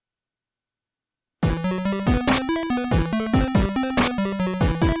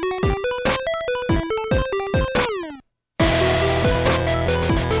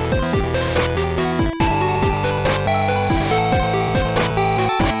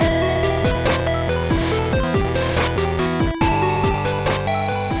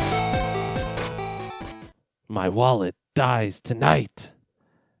My wallet dies tonight.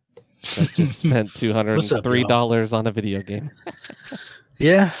 I just spent $203 on a video game.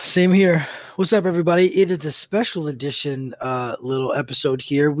 Yeah, same here. What's up, everybody? It is a special edition little episode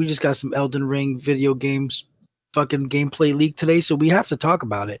here. We just got some Elden Ring video games fucking gameplay leak today, so we have to talk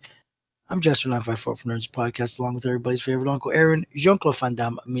about it. I'm Jester954 from Nerds Podcast, along with everybody's favorite Uncle Aaron, Jean-Claude Van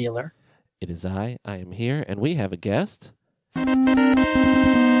Damme Miller. It is I am here, and we have a guest.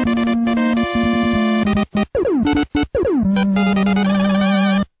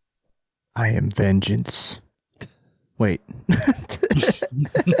 I am vengeance. Wait.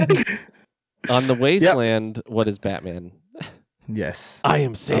 On the wasteland, What is Batman? Yes. I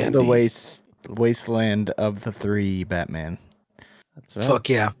am Sandy. Of the wasteland of the three Batman. That's right. Fuck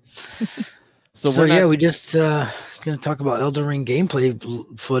yeah. So we just gonna talk about Elden Ring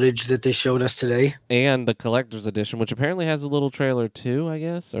gameplay footage that they showed us today, and the collector's edition, which apparently has a little trailer too, I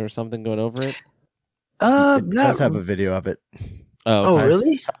guess, or something going over it. It does have a video of it. Oh, okay.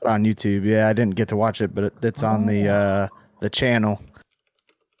 Really? I saw it on YouTube. Yeah, I didn't get to watch it, but it's on the channel.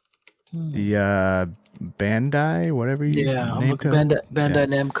 The Bandai, whatever you I'm looking Bandai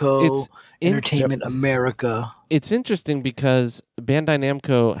Namco Entertainment America. It's interesting because Bandai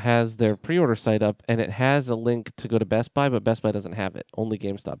Namco has their pre-order site up, and it has a link to go to Best Buy, but Best Buy doesn't have it. Only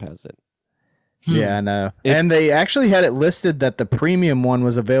GameStop has it. Yeah, I know. And they actually had it listed that the premium one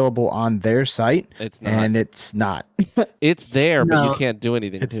was available on their site. It's not. And it's not. It's there, but you can't do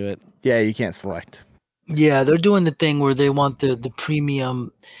anything to it. Yeah, you can't select. Yeah, they're doing the thing where they want the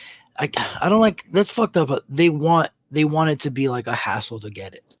premium. I don't like, that's fucked up. But they want it to be like a hassle to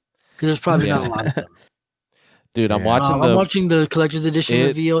get it because there's probably not a lot of them. Dude, I'm watching the collector's edition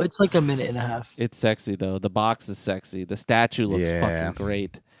reveal. It's like a minute and a half. It's sexy though. The box is sexy. The statue looks fucking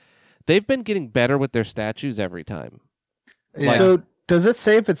great. They've been getting better with their statues every time. Yeah. So does it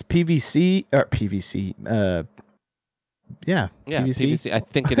say if it's PVC or PVC? PVC. I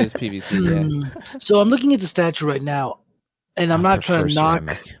think it is PVC. Yeah. So I'm looking at the statue right now, and I'm not trying to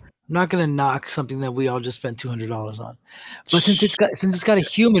knock. I'm not gonna knock something that we all just spent $200 on, but since it's got a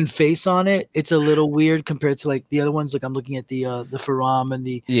human face on it, it's a little weird compared to like the other ones. Like I'm looking at the Faram and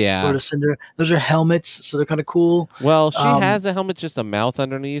the Lord of Cinder. Those are helmets, so they're kind of cool. Well, she has a helmet, just a mouth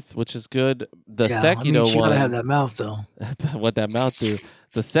underneath, which is good. The Sekiro she gotta have that mouth though. What that mouth do?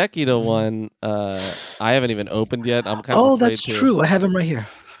 The Sekiro one, I haven't even opened yet. I'm kind of afraid that's true. I have him right here.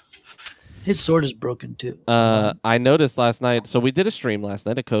 His sword is broken too. I noticed last night. So we did a stream last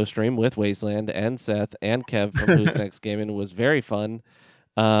night, a co-stream with Wasteland and Seth and Kev from Who's Next Gaming. It was very fun.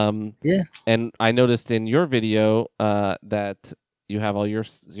 And I noticed in your video that you have all your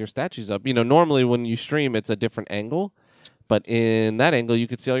statues up. You know, normally when you stream, it's a different angle, but in that angle, you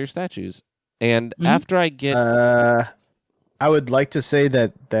could see all your statues. And after I get, I would like to say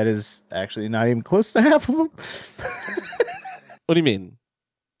that is actually not even close to half of them. What do you mean?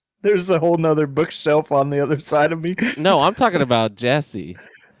 There's a whole nother bookshelf on the other side of me. No, I'm talking about Jesse.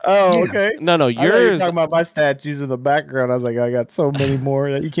 Oh, okay. No, yours. Talking about my statues in the background. I was like, I got so many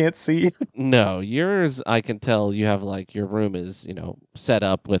more that you can't see. No, yours. I can tell you have like your room is set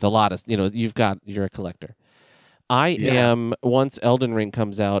up with a lot of you're a collector. I am. Once Elden Ring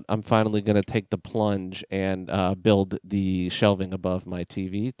comes out, I'm finally going to take the plunge and build the shelving above my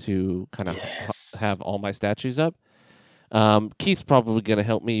TV to kind of have all my statues up. Keith's probably going to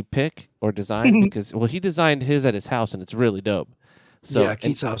help me pick or design because, he designed his at his house and it's really dope. So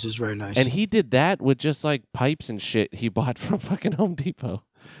Keith's house is very nice. And he did that with just like pipes and shit he bought from fucking Home Depot.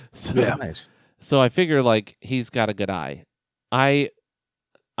 So, nice. So I figure like he's got a good eye. I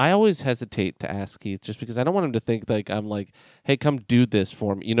always hesitate to ask Keith just because I don't want him to think like I'm like, hey, come do this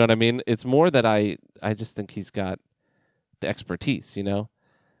for me. You know what I mean? It's more that I just think he's got the expertise,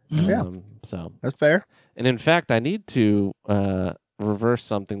 So that's fair. And in fact, I need to reverse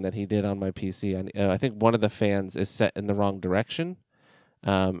something that he did on my PC. I think one of the fans is set in the wrong direction.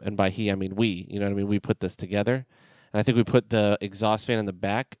 And by he, I mean we. You know what I mean? We put this together. And I think we put the exhaust fan in the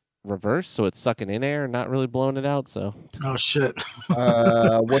back reverse, so it's sucking in air and not really blowing it out. So. Oh, shit.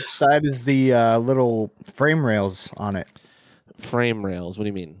 What side is the little frame rails on it? Frame rails? What do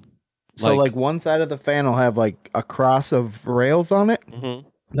you mean? So like one side of the fan will have like a cross of rails on it. Mm-hmm.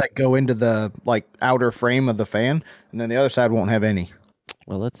 That go into the like outer frame of the fan, and then the other side won't have any.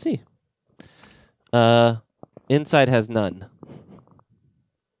 Well, let's see. Inside has none.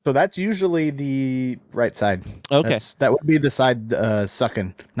 So that's usually the right side. Okay. That would be the side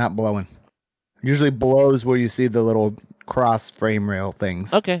sucking, not blowing. Usually blows where you see the little cross frame rail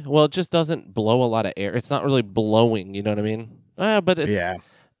things. Okay. Well, it just doesn't blow a lot of air. It's not really blowing, you know what I mean? But it's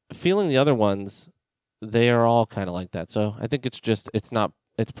feeling the other ones, they are all kind of like that. So I think it's not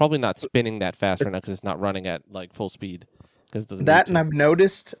It's probably not spinning that fast right now because it's not running at like full speed. Because it doesn't That, need and to. I've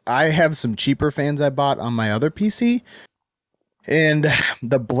noticed I have some cheaper fans I bought on my other PC, and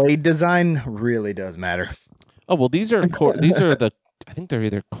the blade design really does matter. Oh well, these are the. I think they're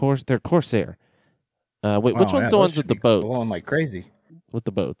either they're Corsair. Wait, which one's the ones with the boats? Blowing like crazy. With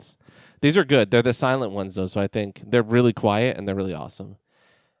the boats. These are good. They're the silent ones though, so I think they're really quiet and they're really awesome.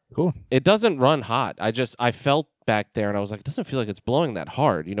 Cool. It doesn't run hot. I felt back there and I was like, it doesn't feel like it's blowing that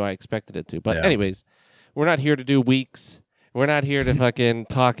hard. You know, I expected it to. But anyways, we're not here to do weeks. We're not here to fucking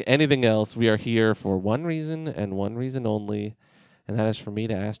talk anything else. We are here for one reason and one reason only, and that is for me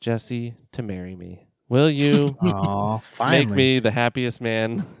to ask Jesse to marry me. Will you finally make me the happiest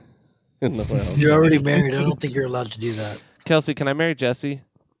man in the world? You're already married. I don't think you're allowed to do that. Kelsey, can I marry Jesse?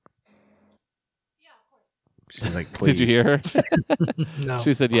 She's like, please. Did you hear her? No.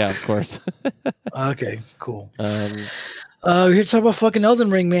 She said, yeah, of course. Okay, cool. Um, We're here to talk about fucking Elden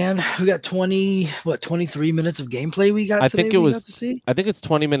Ring, man. We got 23 minutes of gameplay we got I today think it we was- got to see. I think it's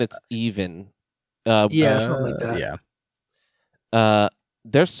 20 minutes even. Yeah, something like that. Yeah.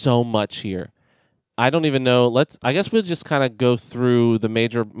 There's so much here. I don't even know. I guess we'll just kind of go through the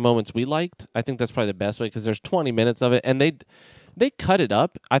major moments we liked. I think that's probably the best way because there's 20 minutes of it, and they cut it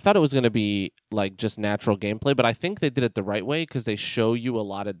up. I thought it was going to be like just natural gameplay, but I think they did it the right way because they show you a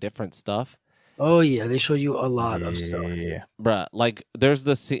lot of different stuff. Oh yeah, they show you a lot of stuff. Yeah. Bruh, like there's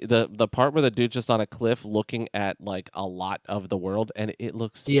the part where the dude's just on a cliff looking at like a lot of the world, and it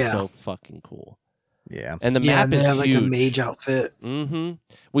looks so fucking cool. Yeah. And the Yeah, map and they is have huge. like a mage outfit. Mm-hmm.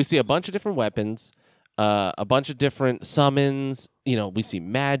 We see a bunch of different weapons, a bunch of different summons. You know, we see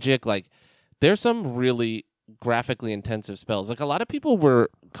magic. Like, there's some really graphically intensive spells. Like, a lot of people were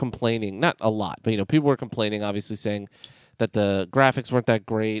complaining, not a lot, but, you know, people were complaining, obviously saying that the graphics weren't that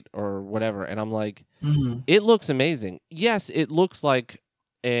great or whatever. And I'm like, it looks amazing. Yes, it looks like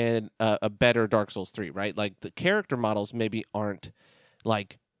a better Dark Souls 3, right? Like, the character models maybe aren't,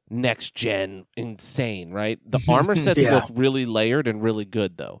 like, next gen insane, right? The armor sets look really layered and really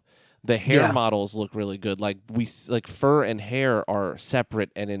good though. The hair models look really good. Like fur and hair are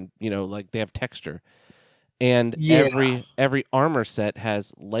separate and in, you know, like they have texture. And every armor set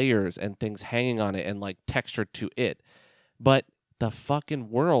has layers and things hanging on it and like texture to it. But the fucking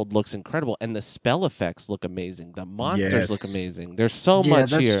world looks incredible and the spell effects look amazing. The monsters look amazing. There's so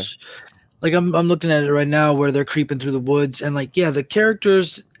much here. Like I'm looking at it right now where they're creeping through the woods and like the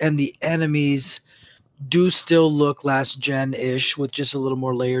characters and the enemies do still look last gen-ish with just a little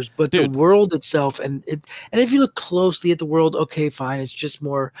more layers, but the world itself and if you look closely at the world, okay, fine, it's just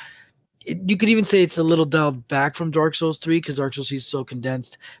more. You could even say it's a little dialed back from Dark Souls 3 because Dark Souls 3 is so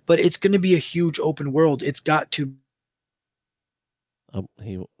condensed, but it's going to be a huge open world. It's got to.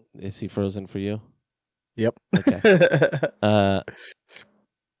 Is he frozen for you? Yep. Okay.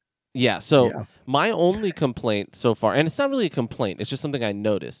 My only complaint so far, and it's not really a complaint, it's just something I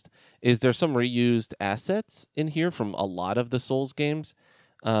noticed, is there's some reused assets in here from a lot of the Souls games,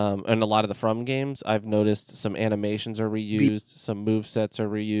 and a lot of the From games. I've noticed some animations are reused, some movesets are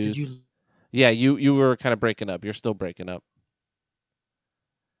reused. Yeah, you were kind of breaking up. You're still breaking up.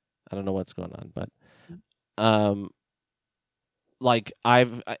 I don't know what's going on, but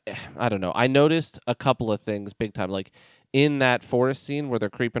I don't know. I noticed a couple of things big time, like in that forest scene where they're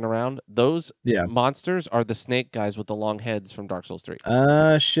creeping around, those monsters are the snake guys with the long heads from Dark Souls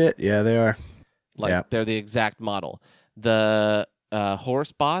 3. Shit. Yeah, they are. They're the exact model. The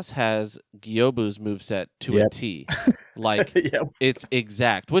horse boss has Gyobu's moveset to a T. Like, it's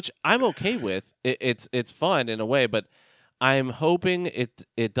exact, which I'm okay with. It's fun in a way, but I'm hoping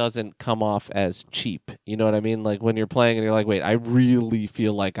it doesn't come off as cheap. You know what I mean? Like, when you're playing and you're like, wait, I really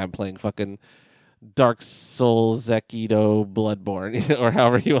feel like I'm playing fucking Dark Souls, Zekido, Bloodborne, or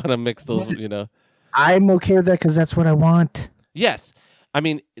however you want to mix those, you know. I'm okay with that because that's what I want. Yes. I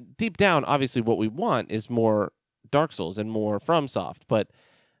mean, deep down, obviously what we want is more Dark Souls and more FromSoft, but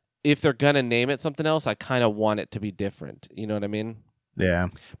if they're going to name it something else, I kind of want it to be different. You know what I mean? Yeah.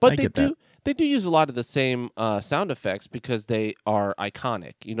 But they do use a lot of the same sound effects because they are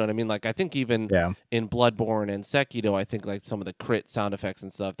iconic. You know what I mean? Like, I think even in Bloodborne and Sekido, I think like some of the crit sound effects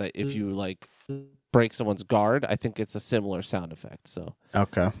and stuff that if you like break someone's guard, I think it's a similar sound effect. So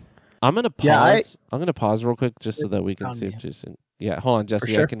okay, I'm gonna pause. I'm gonna pause real quick just so that we can see if Jason. Yeah, hold on,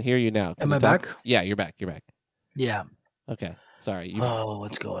 Jesse. Sure. I can hear you now. Am I back? Yeah, you're back. You're back. Yeah. Okay. Sorry.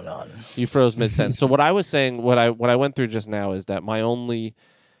 What's going on? You froze mid sentence. So what I was saying, what I went through just now is that my only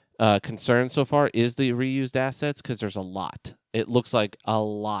concern so far is the reused assets because there's a lot. It looks like a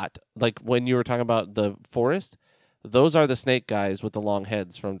lot. Like when you were talking about the forest, those are the snake guys with the long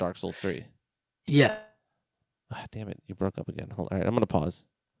heads from Dark Souls 3. Yeah. Damn it, you broke up again. Hold on. All right, I'm gonna pause.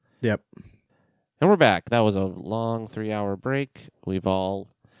 Yep. And we're back. That was a long 3-hour break. We've all,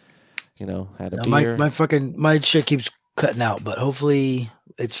 had a Now, beer. my shit keeps cutting out, but hopefully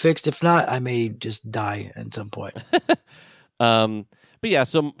it's fixed. If not, I may just die at some point. But yeah,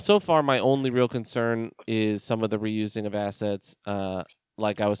 so far my only real concern is some of the reusing of assets.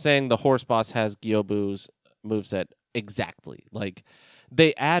 Like I was saying, the horse boss has Gyobu's moveset exactly. Like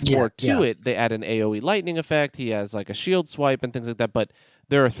they add more to it. They add an AoE lightning effect. He has like a shield swipe and things like that. But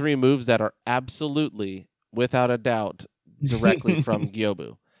there are 3 moves that are absolutely, without a doubt, directly from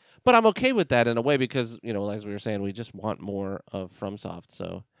Gyobu. But I'm okay with that in a way because, as we were saying, we just want more of FromSoft.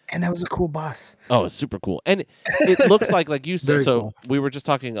 So. And that was a cool boss. Oh, it's super cool. And it looks like you said, so cool. We were just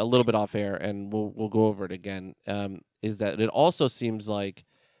talking a little bit off air and we'll go over it again, is that it also seems like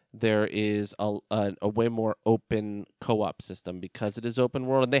there is a way more open co-op system because it is open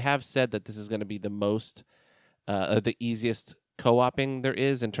world. And they have said that this is going to be the most, the easiest co-oping there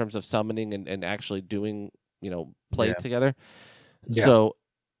is in terms of summoning and actually doing, play together. Yeah. So,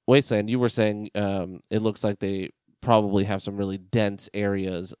 Wasteland, you were saying it looks like they probably have some really dense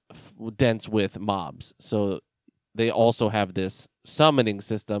areas, dense with mobs. So they also have this summoning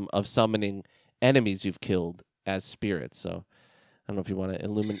system of summoning enemies you've killed as spirits. So I don't know if you want to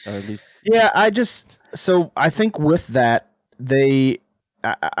illuminate or at least. Yeah, I think with that,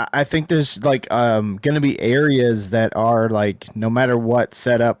 I think there's like going to be areas that are like no matter what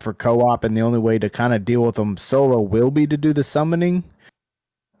set up for co-op, and the only way to kind of deal with them solo will be to do the summoning.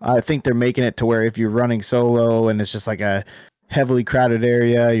 I think they're making it to where if you're running solo and it's just like a heavily crowded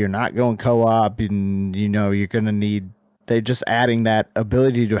area, you're not going co-op, and you're going to need. They're just adding that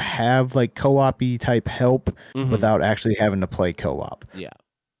ability to have like co-op-y type help without actually having to play co-op. Yeah.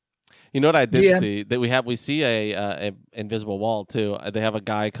 You know what I did see that we see a invisible wall too. They have a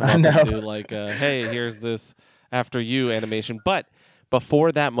guy come up and do like, "Hey, here's this after you" animation, but.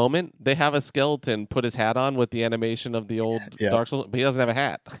 Before that moment, they have a skeleton put his hat on with the animation of the old Dark Souls, but he doesn't have a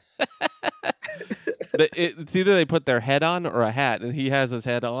hat. It's either they put their head on or a hat, and he has his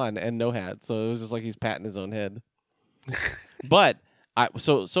head on and no hat. So it was just like he's patting his own head. But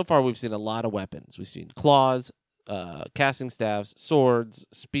so far we've seen a lot of weapons. We've seen claws, casting staffs, swords,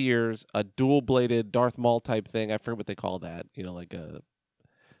 spears, a dual-bladed Darth Maul type thing. I forget what they call that. Like a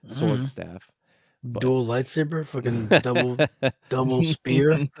sword staff. Dual lightsaber, fucking double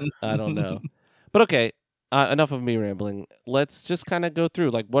spear. I don't know, but okay. Enough of me rambling. Let's just kind of go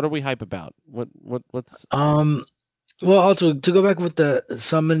through. Like, what are we hype about? What's Well, also to go back with the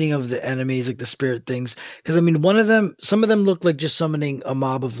summoning of the enemies, like the spirit things, because I mean, some of them look like just summoning a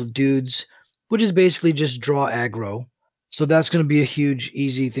mob of dudes, which is basically just draw aggro. So that's going to be a huge,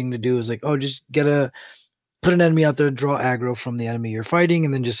 easy thing to do. Is like, just put an enemy out there, draw aggro from the enemy you're fighting,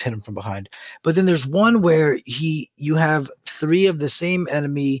 and then just hit him from behind. But then there's one where you have 3 of the same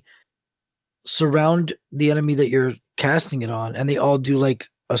enemy surround the enemy that you're casting it on, and they all do like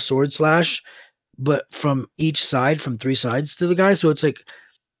a sword slash, but from each side, from 3 sides to the guy. So it's like,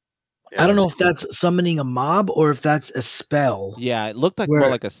 I don't know if that's summoning a mob or if that's a spell. Yeah, it looked like more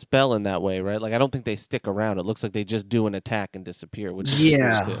like a spell in that way, right? Like I don't think they stick around. It looks like they just do an attack and disappear. Which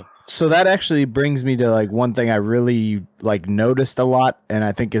So that actually brings me to like one thing I really like noticed a lot, and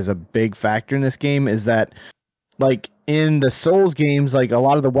I think is a big factor in this game is that like in the Souls games, like a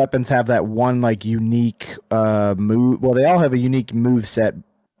lot of the weapons have that one like unique move. Well, they all have a unique move set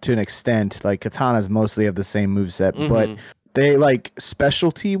to an extent. Like katanas mostly have the same move set, but they like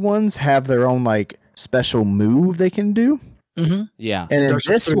specialty ones have their own like special move they can do. Yeah. And in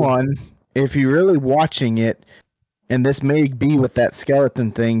this one, if you're really watching it, and this may be with that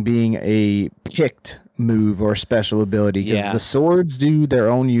skeleton thing being a picked move or special ability, because the swords do their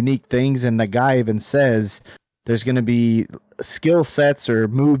own unique things, and the guy even says there's going to be skill sets or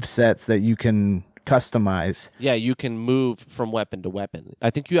move sets that you can customize. Yeah, you can move from weapon to weapon.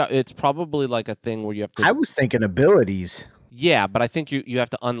 I think it's probably like a thing where you have to. I was thinking abilities. Yeah, but I think you have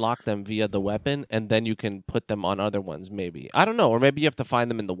to unlock them via the weapon, and then you can put them on other ones, maybe. I don't know, or maybe you have to find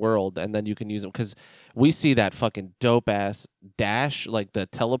them in the world, and then you can use them, because we see that fucking dope-ass dash, like the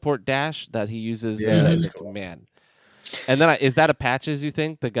teleport dash that he uses. Yeah, that's cool. Man. And then, is that a Patches, you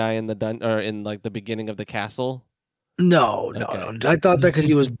think? The guy in or in like the beginning of the castle? No. I thought that because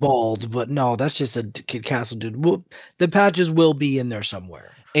he was bald, but no, that's just a Kid Castle dude. Well, the Patches will be in there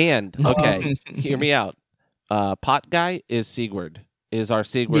somewhere. And, okay, hear me out. Pot Guy is our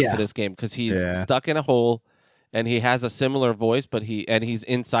Sigurd for this game, because he's stuck in a hole and he has a similar voice, but he's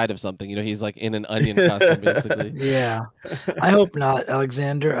inside of something. He's like in an onion costume, basically. Yeah. I hope not,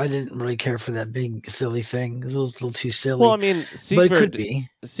 Alexander. I didn't really care for that big silly thing. It was a little too silly. Well, I mean, but it could be.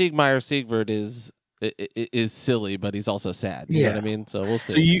 Sigmar Sigurd is is silly, but he's also sad. You know what I mean? So we'll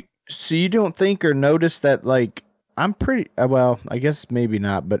see. So you don't think or notice that like I'm pretty well, I guess maybe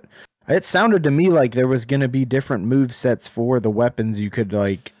not, but it sounded to me like there was going to be different move sets for the weapons you could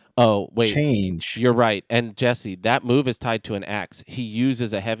like change. You're right. And Jesse, that move is tied to an axe. He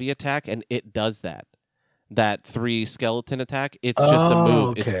uses a heavy attack and it does that. That 3 skeleton attack. It's just a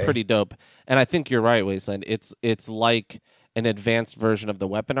move. Okay. It's pretty dope. And I think you're right, Wasteland. It's like an advanced version of the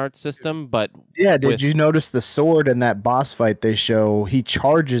weapon art system, but yeah, did you notice the sword in that boss fight they show? He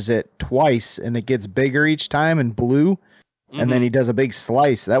charges it twice and it gets bigger each time and blue, and then he does a big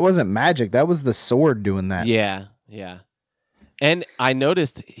slice. That wasn't magic. That was the sword doing that. Yeah. And I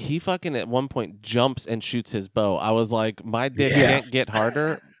noticed he fucking at one point jumps and shoots his bow. I was like, my dick can't get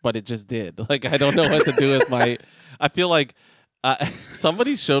harder, but it just did. Like, I don't know what to do with my. I feel like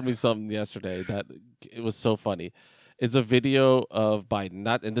somebody showed me something yesterday that it was so funny. It's a video of Biden,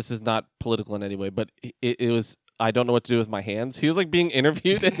 and this is not political in any way, but it was. I don't know what to do with my hands. He was like being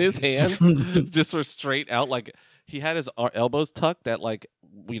interviewed, and his hands just were straight out. Like he had his elbows tucked at like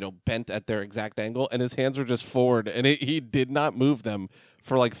bent at their exact angle, and his hands were just forward, and he did not move them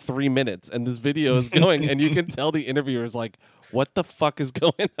for like 3 minutes. And this video is going, and you can tell the interviewer is like, "What the fuck is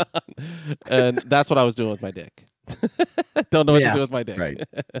going on?" And that's what I was doing with my dick. Don't know what to do with my dick. Right.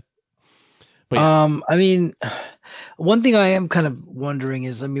 But yeah. I mean, one thing I am kind of wondering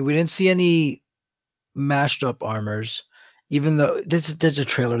is, I mean, we didn't see any mashed up armors, even though this is a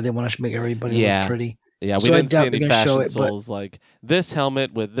trailer. They want to make everybody look pretty. Yeah, we didn't see any fashion souls like this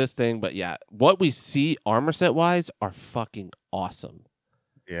helmet with this thing, but yeah, what we see armor set wise are fucking awesome.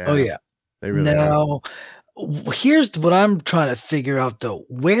 Yeah. Oh yeah. They really now, here's what I'm trying to figure out though.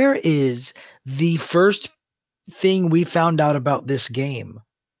 Where is the first thing we found out about this game?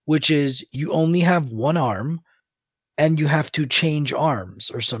 Which is you only have one arm and you have to change arms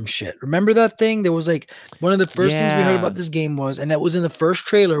or some shit. Remember that thing? There was like one of the first things we heard about this game was, and that was in the first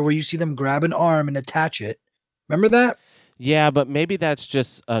trailer where you see them grab an arm and attach it. Remember that? Yeah, but maybe that's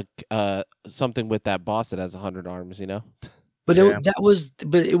just something with that boss that has 100 arms, But it was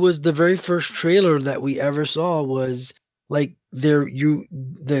the very first trailer that we ever saw was like the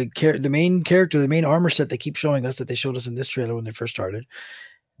main character, the main armor set they keep showing us that they showed us in this trailer when they first started,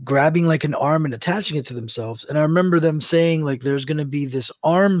 grabbing like an arm and attaching it to themselves. And I remember them saying like there's going to be this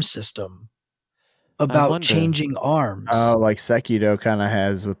arm system about changing arms. Oh, like Sekiro kind of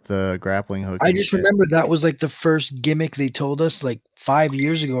has with the grappling hook. I just remember that was like the first gimmick they told us like 5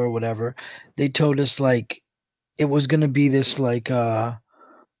 years ago or whatever. They told us like it was going to be this like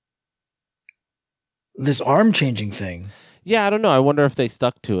this arm changing thing. Yeah, I don't know. I wonder if they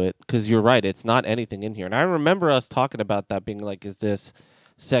stuck to it because you're right. It's not anything in here. And I remember us talking about that being like, is this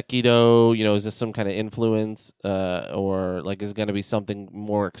Sekiro, is this some kind of influence or like is it going to be something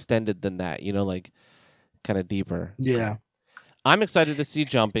more extended than that, like kind of deeper? Yeah. I'm excited to see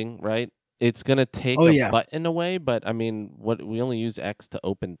jumping, right? It's going to take a button away, but I mean, we only use X to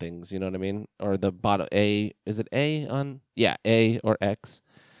open things, you know what I mean? Or the bottom A, is it A on? Yeah, A or X.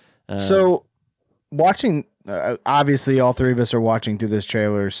 So watching, obviously all three of us are watching through this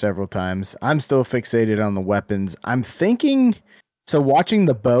trailer several times. I'm still fixated on the weapons. I'm thinking... So watching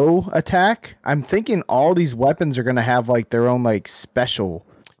the bow attack, I'm thinking all these weapons are going to have like their own like special,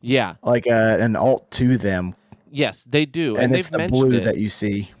 like an alt to them. Yes, they do, and it's they've the blue mentioned it. that you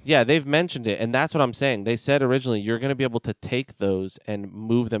see. Yeah, they've mentioned it, and that's what I'm saying. They said originally you're going to be able to take those and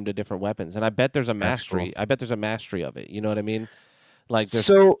move them to different weapons, and I bet there's a mastery. Cool. I bet there's a mastery of it. You know what I mean? Like there's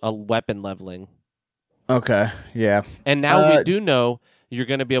a weapon leveling. Okay, yeah. And now we do know. You're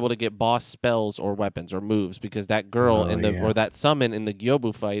going to be able to get boss spells or weapons or moves because that girl or that summon in the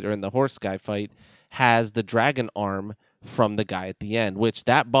Gyobu fight or in the horse guy fight has the dragon arm from the guy at the end, which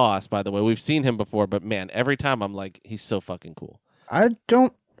that boss, by the way, we've seen him before, but man, every time I'm like, he's so fucking cool. I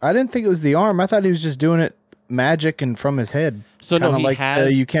didn't think it was the arm. I thought he was just doing it magic and from his head. So kinda no, he like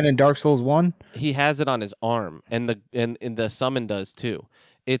has you can in Dark Souls 1. He has it on his arm, and the summon does too.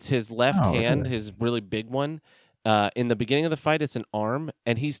 It's his left hand, his really big one. In the beginning of the fight, it's an arm,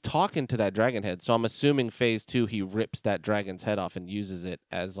 and he's talking to that dragon head. So I'm assuming phase 2, he rips that dragon's head off and uses it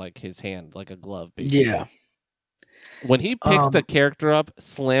as like his hand, like a glove. Basically. Yeah. When he picks the character up,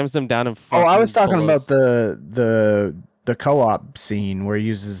 slams them down, and fucking I was talking about the co-op scene where he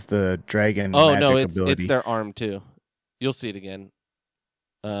uses the dragon. Oh no, ability. It's their arm too. You'll see it again.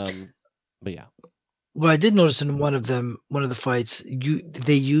 But yeah. Well, I did notice in one of the fights,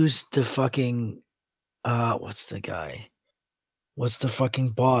 they used the fucking. What's the guy? What's the fucking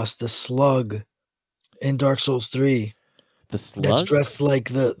boss? The slug in Dark Souls 3. The slug?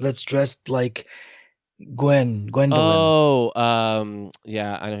 That's dressed like Gwendolyn. Oh,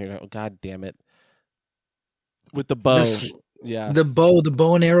 yeah, I know. God damn it. with the bow. This- Yes. the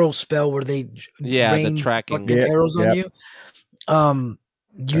bow and arrow spell where they the rain tracking. fucking arrows on you.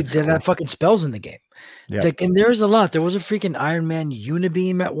 That's That fucking spells in the game. Yep. Like, and there's a lot. There was a freaking Iron Man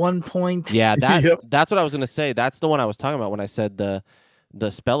unibeam at one point. Yeah, Yep. that's what I was gonna say. That's the one I was talking about when I said the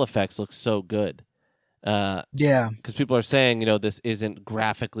spell effects look so good. Yeah. Because people are saying, this isn't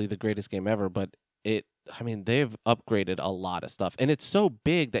graphically the greatest game ever, but they've upgraded a lot of stuff. And it's so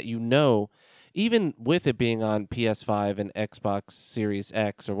big that even with it being on PS5 and Xbox Series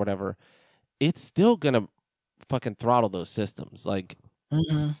X or whatever, it's still going to fucking throttle those systems. Like,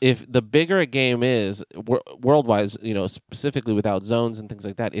 if the bigger a game is, world-wise, specifically without zones and things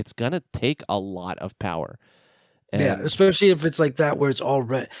like that, it's going to take a lot of power. Yeah, especially if it's like that where it's all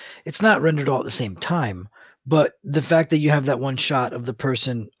it's not rendered all at the same time, but the fact that you have that one shot of the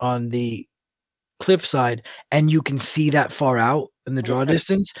person on the cliffside and you can see that far out in the draw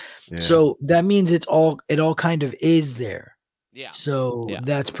distance, so that means it all kind of is there. Yeah. So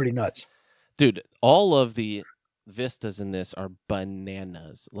that's pretty nuts, dude. All of the vistas in this are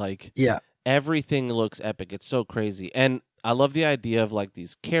bananas. Like, everything looks epic. It's so crazy, and I love the idea of like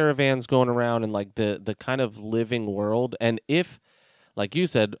these caravans going around and like the kind of living world. And if, like you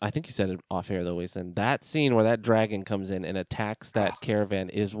said, I think you said it off air though, Wason, that scene where that dragon comes in and attacks that caravan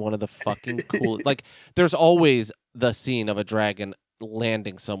is one of the fucking coolest. Like, there's always the scene of a dragon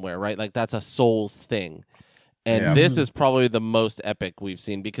landing somewhere, right? Like, that's a Souls thing. And this is probably the most epic we've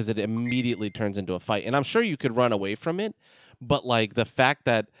seen because it immediately turns into a fight. And I'm sure you could run away from it, but like the fact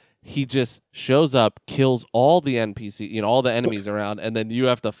that he just shows up, kills all the NPC, all the enemies around, and then you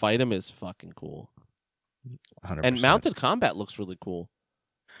have to fight him is fucking cool. 100%. And mounted combat looks really cool.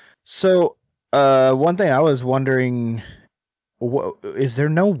 So, one thing I was wondering, is there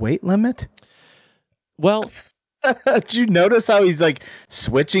no weight limit? Well, did you notice how he's like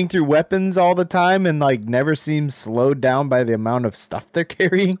switching through weapons all the time and like never seems slowed down by the amount of stuff they're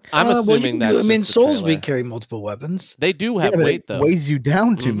carrying? I'm assuming that's I mean, just the Souls trailer. carry multiple weapons. They do have but weight it though. Weighs you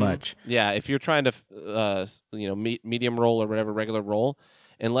down too much. Yeah, if you're trying to, medium roll or whatever, regular roll,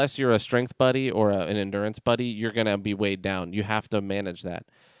 unless you're a strength buddy or an endurance buddy, you're gonna be weighed down. You have to manage that.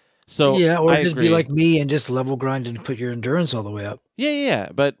 So or I just agree. be like me and just level grind and put your endurance all the way up. Yeah.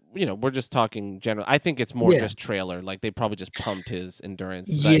 But we're just talking general. I think it's more just trailer. Like they probably just pumped his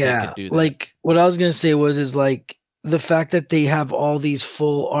endurance. So that they could do that. Like what I was gonna say is like the fact that they have all these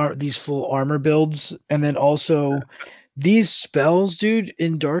full armor builds, and then also these spells, dude.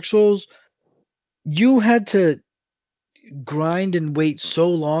 In Dark Souls, you had to grind and wait so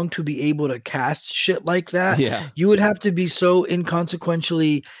long to be able to cast shit like that. Yeah, you would have to be so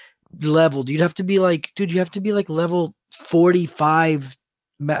inconsequentially leveled. You'd have to be like, dude, you have to be like level 45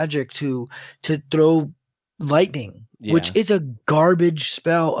 magic to throw lightning, which is a garbage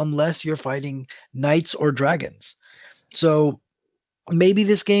spell unless you're fighting knights or dragons. So maybe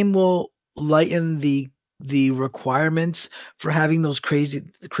this game will lighten the requirements for having those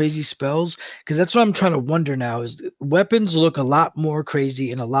crazy spells, because that's what I'm trying to wonder now. Is weapons look a lot more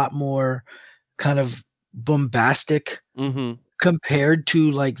crazy and a lot more kind of bombastic compared to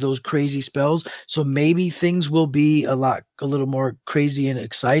like those crazy spells. So maybe things will be a little more crazy and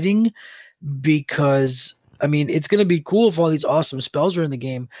exciting, because I mean, it's going to be cool if all these awesome spells are in the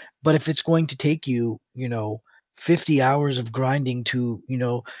game, but if it's going to take you, 50 hours of grinding to,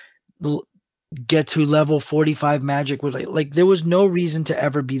 get to level 45 magic, with like there was no reason to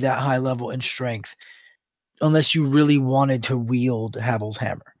ever be that high level in strength unless you really wanted to wield Havel's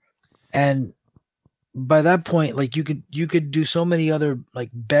hammer. And by that point, like you could do so many other like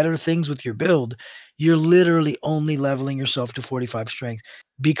better things with your build. You're literally only leveling yourself to 45 strength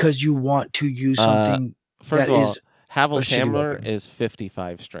because you want to use something. First of all, Havel's hammer is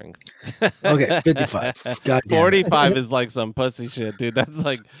 55 strength. Okay, 55. God damn 45 is like some pussy shit, dude. That's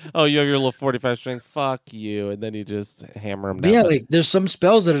like, oh, you have your little 45 strength. Fuck you. And then you just hammer them down. Yeah, like there's some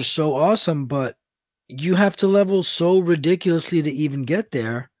spells that are so awesome, but you have to level so ridiculously to even get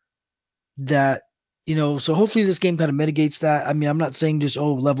there that, so hopefully this game kind of mitigates that. I mean, I'm not saying just,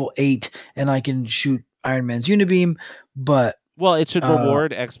 level 8 and I can shoot Iron Man's Unibeam, but... Well, it should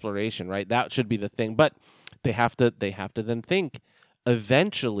reward exploration, right? That should be the thing. But they have to then think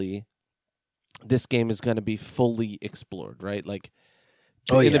eventually this game is going to be fully explored, right? Like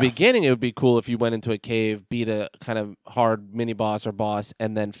in the beginning, it would be cool if you went into a cave, beat a kind of hard mini boss or boss,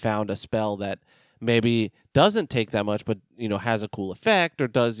 and then found a spell that maybe doesn't take that much, but has a cool effect or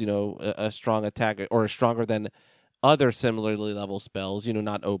does a strong attack or is stronger than other similarly level spells.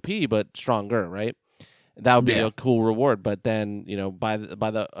 Not OP, but stronger, right? That would be Yeah. a cool reward. But then, by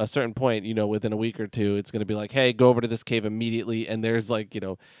a certain point, within a week or two, it's going to be like, hey, go over to this cave immediately. And there's like,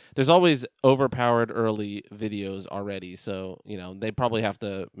 there's always overpowered early videos already. So, they probably have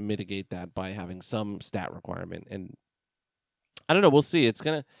to mitigate that by having some stat requirement. And I don't know. We'll see. It's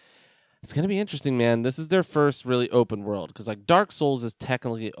gonna be interesting, man. This is their first really open world, because like Dark Souls is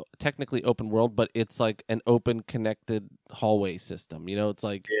technically open world, but it's like an open connected hallway system. It's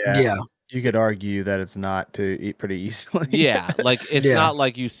like Yeah. You could argue that it's not to eat pretty easily. yeah, like it's Yeah. not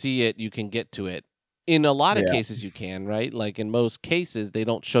like you see it, you can get to it. In a lot of Yeah. cases, you can, right? Like in most cases, they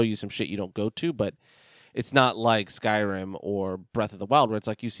don't show you some shit you don't go to, but it's not like Skyrim or Breath of the Wild where it's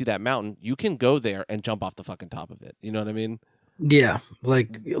like you see that mountain, you can go there and jump off the fucking top of it. You know what I mean? Yeah,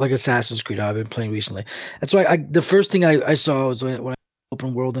 like Assassin's Creed I've been playing recently. That's why the first thing I saw was when I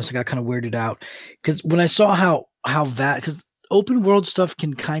open worldness, I got kind of weirded out because when I saw how that, because open world stuff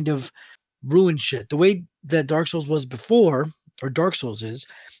can kind of ruin shit. The way that Dark Souls was before, or Dark Souls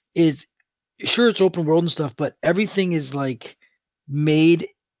is sure it's open world and stuff, but everything is like made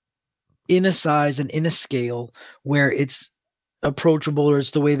in a size and in a scale where it's approachable, or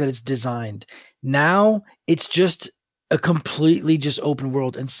it's the way that it's designed. Now it's just a completely just open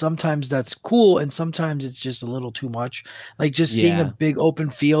world, and sometimes that's cool and sometimes it's just a little too much, like just seeing a Yeah. big open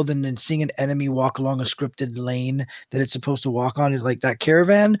field and then seeing an enemy walk along a scripted lane that it's supposed to walk on. Is like that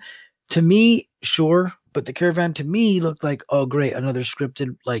caravan to me, sure, but the caravan to me looked like, oh great, another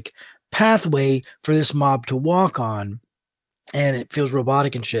scripted like pathway for this mob to walk on, and it feels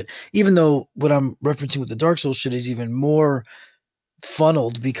robotic and shit, even though what I'm referencing with the Dark Souls shit is even more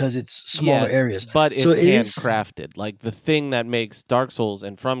funneled because it's smaller Yes, areas. but it's So it is- handcrafted. Like the thing that makes Dark Souls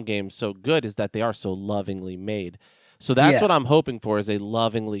and From games so good is that they are so lovingly made. So that's Yeah. what I'm hoping for, is a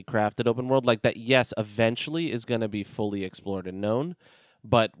lovingly crafted open world like that. Yes, eventually is going to be fully explored and known,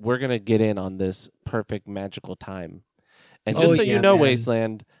 but we're going to get in on this perfect magical time. And just Oh, so you yeah, know, man.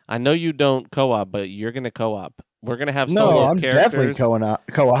 Wasteland, I know you don't co-op, but you're going to co-op. We're going to have No, solo I'm characters. definitely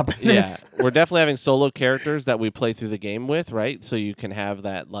co-oping Yeah, this. we're definitely having solo characters that we play through the game with, right? So you can have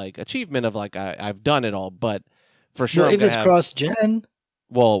that like achievement of like I've done it all, but for sure, well, I'm if gonna it's have. cross gen.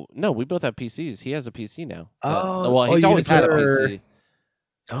 Well, no, we both have PCs. He has a PC now. Oh, well, he's you're always gonna had a put- PC.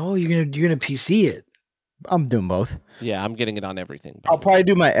 Oh, you're gonna PC it. I'm doing both. Yeah, I'm getting it on everything. I'll probably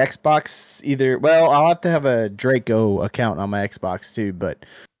do my Xbox either. Well, I'll have to have a Draco account on my Xbox too, but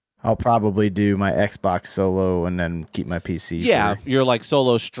I'll probably do my Xbox solo and then keep my PC. Yeah, for- your like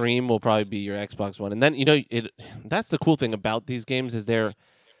solo stream will probably be your Xbox One, and then that's the cool thing about these games is they're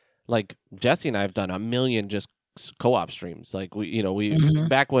like Jesse and I have done a million just co-op streams. Like we Mhm.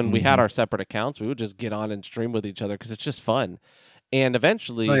 back when we had Mhm. our separate accounts, we would just get on and stream with each other because it's just fun. And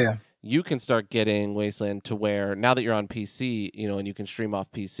eventually, Oh yeah. you can start getting Wasteland to where now that you're on PC, and you can stream off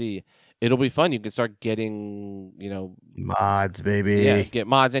PC, it'll be fun. You can start getting, mods, baby. yeah, get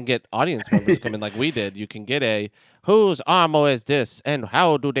mods and get audience members come in like we did. You can get a whose armor is this and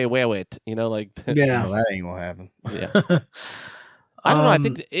how do they wear it? Like Yeah. No, that ain't gonna happen. yeah. I don't know. I Um,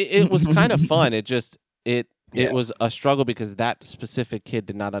 think it was kind of fun. It just it Yeah. was a struggle because that specific kid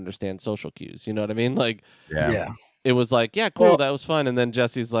did not understand social cues. You know what I mean? Like Yeah. it was like, yeah, cool, Well- that was fun. And then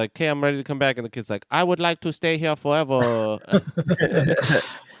Jesse's like, okay, I'm ready to come back. And the kid's like, I would like to stay here forever.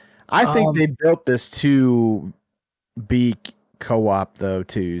 I think Um, they built this to be co-op though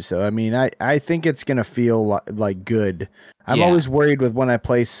too. So I mean, I think it's gonna feel like good. I'm Yeah. always worried with when I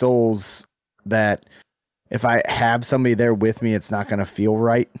play Souls that if I have somebody there with me, it's not gonna feel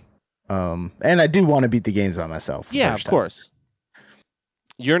right. And I do want to beat the games by myself. yeah, of first time. course.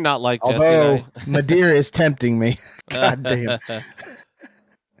 You're not like Although Jesse and Madeira is tempting me. I. God damn.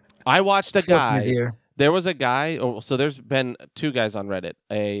 I watched a Fuck me, guy. dear. There was a guy. So there's been two guys on Reddit.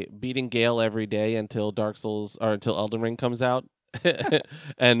 A beating Gale every day until Dark Souls or until Elden Ring comes out,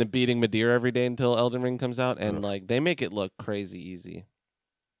 and beating Madeira every day until Elden Ring comes out. And Ugh. like they make it look crazy easy,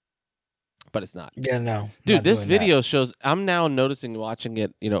 but it's not. Yeah, no. Dude, not this doing that. video shows. I'm now noticing watching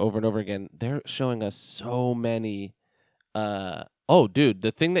it, over and over again. They're showing us so many. Oh, dude,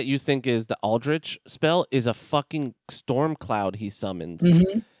 the thing that you think is the Aldrich spell is a fucking storm cloud he summons.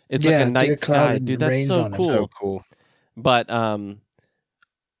 Mhm. It's Yeah, like a it's like a night cloud sky, and dude. That's rains so on him. cool. So cool. But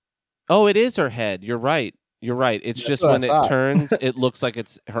oh, it is her head. You're right. You're right. It's That's just what I when it thought. turns, it looks like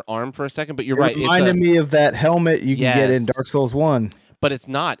it's her arm for a second. But you're It right. reminded me of that helmet you can get in Yes. Dark Souls 1. But it's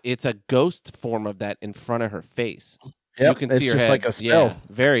not. It's a ghost form of that in front of her face. Yep, You can it's see her just head. like a spell. Yeah,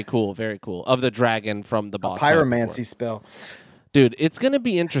 very cool. Very cool. Of the dragon from the A boss fight pyromancy before. spell. Dude, it's going to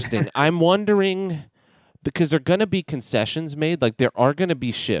be interesting. I'm wondering because there are going to be concessions made. Like there are going to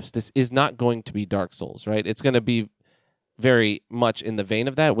be shifts. This is not going to be Dark Souls, right? It's going to be very much in the vein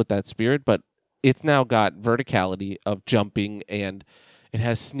of that with that spirit. But it's now got verticality of jumping, and it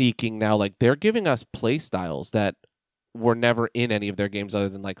has sneaking now. Like, they're giving us play styles that were never in any of their games other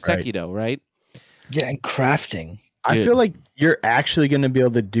than like Right. Sekiro, right? Yeah, and crafting. I Dude. feel like you're actually going to be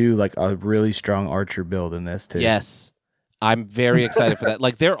able to do like a really strong archer build in this too. Yes. I'm very excited for that.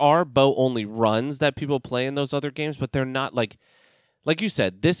 Like, there are bow only runs that people play in those other games, but they're not like you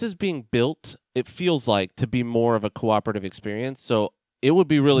said, this is being built, it feels like, to be more of a cooperative experience. So it would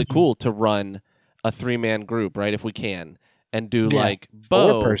be really cool to run a 3-man group, right? If we can, and do Yeah. like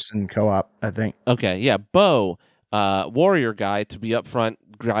bow. 4-person co-op, I think. Okay, yeah, bow, warrior guy to be up front,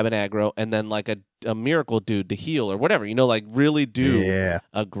 grab an aggro, and then like a miracle dude to heal or whatever. Like really do Yeah.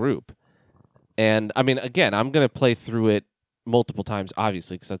 a group. And I mean, again, I'm gonna play through it multiple times,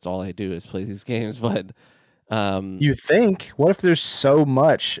 obviously, because that's all I do is play these games. But You think, what if there's so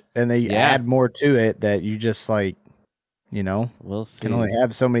much and they Yeah. add more to it that you just like, we'll see. can only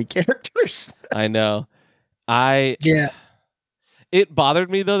have so many characters? I know. Yeah. It bothered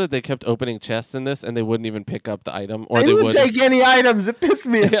me though that they kept opening chests in this and they wouldn't even pick up the item, or They they wouldn't wouldn't. take any items. It pissed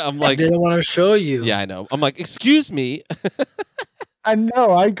me. Yeah, I'm I like, didn't want to show you. yeah, I know. I'm like, excuse me. I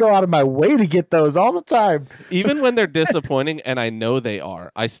know. I go out of my way to get those all the time. Even when they're disappointing, and I know they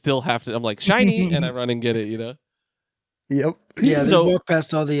are, I still have to. I'm like, shiny, and I run and get it. Yep. Yeah, they So- walk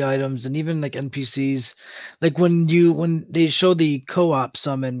past all the items and even like NPCs. Like when they show the co-op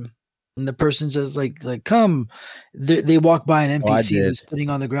summon and the person says like come, they walk by an Oh, I NPC did. who's sitting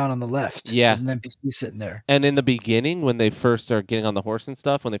on the ground on the left. Yeah. There's an NPC sitting there. And in the beginning, when they first are getting on the horse and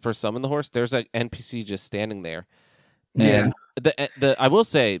stuff, when they first summon the horse, there's an NPC just standing there. Yeah. And the I will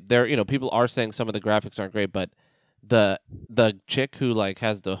say there, people are saying some of the graphics aren't great, but the chick who like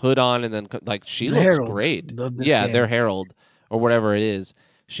has the hood on and then like she The looks Herald great. of this Yeah, game. their herald or whatever it is.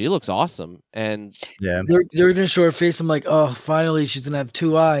 She looks awesome. And Yeah. They're gonna show her face. I'm like, oh, finally she's gonna have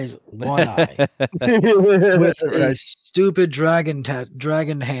 2 eyes, 1 eye, with a Right. stupid dragon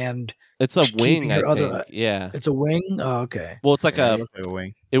hand. it's a Keeping wing, I her other think. eye. Yeah. It's a wing. Oh, okay. Well, it's like Yeah, a it looks like a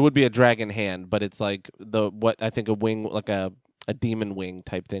wing. it would be a dragon hand, but it's like what I think a wing, like a demon wing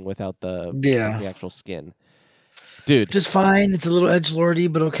type thing without the Yeah. the actual skin. Dude, Just fine. It's a little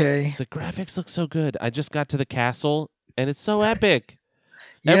edgelordy, but okay. the graphics look so good. I just got to the castle and it's so epic.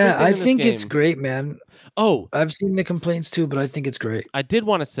 Yeah, Everything I in this think it's game- great, man. Oh, I've seen the complaints too, but I think it's great. I did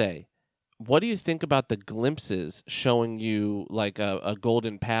want to say, what do you think about the glimpses showing you like a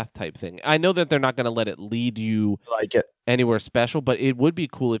golden path type thing? I know that they're not going to let it lead you Like it. anywhere special, but it would be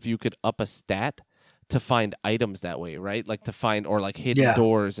cool if you could up a stat to find items that way, right? Like to find, or like hidden Yeah.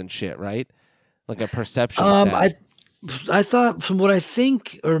 doors and shit, right? Like a perception stat. I thought from what I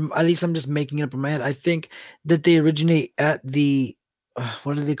think, or at least I'm just making it up in my head. I think that they originate at the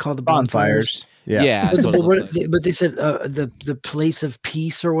what do they call the bonfires? Bonfires. Yeah. Yeah, But, that's what it looks like. but they said the place of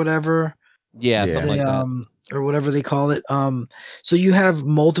peace or whatever. Yeah, Yeah. something They, like that. or whatever they call it. So you have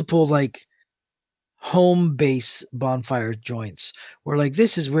multiple like home base bonfire joints where like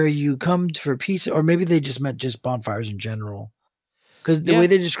this is where you come for peace, or maybe they just meant just bonfires in general. Because the Yeah. way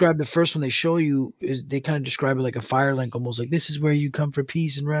they describe the first one they show you is they kind of describe it like a fire link, almost like this is where you come for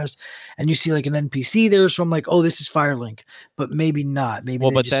peace and rest. And you see like an NPC there, so I'm like, oh, this is Firelink, but maybe not. Maybe Well,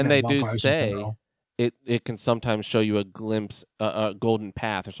 they but just then meant they do bonfires in say general. it can sometimes show you a glimpse, a golden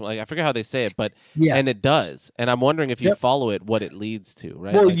path or something. Like, I forget how they say it, but Yeah, and it does. And I'm wondering if you Yep. follow it, what it leads to,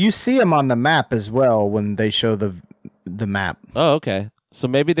 right? Well, Like- you see them on the map as well when they show the map. Oh, okay. So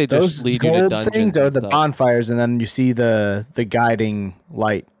maybe they just Those lead you to gold dungeons things are and the stuff. bonfires, and then you see the guiding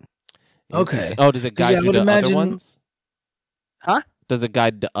light. Okay. Oh, does it 'Cause, yeah, guide I you would to other imagine- ones? Huh? Does it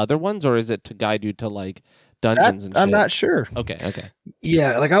guide to other ones, or is it to guide you to like dungeons and shit? I'm not sure. Okay. Okay.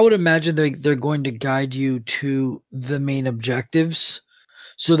 yeah. Like I would imagine they're going to guide you to the main objectives,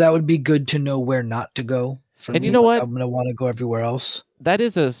 so that would be good to know where not to go. For And me. you know Like, what? I'm gonna want to go everywhere else. That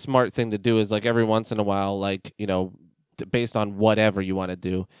is a smart thing to do. Is like every once in a while, like based on whatever you want to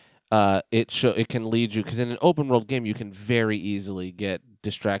do, it can lead you, because in an open world game you can very easily get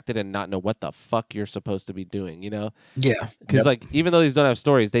distracted and not know what the fuck you're supposed to be doing. Yeah. Because Yep. like even though these don't have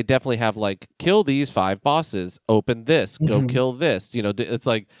stories, they definitely have like kill these 5 bosses, open this, go Mhm. kill this. It's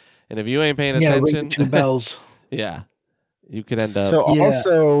like, and if you ain't paying Yeah. Ring the attention, 2 bells. yeah, you could end up. So Yeah.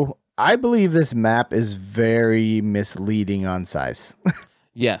 also, I believe this map is very misleading on size.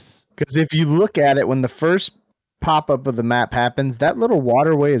 Yes, Because if you look at it, when the first pop up of the map happens, that little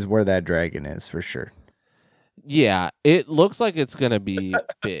waterway is where that dragon is for sure. yeah, it looks like it's gonna be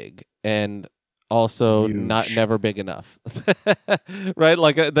big, and also not Huge. never big enough, right?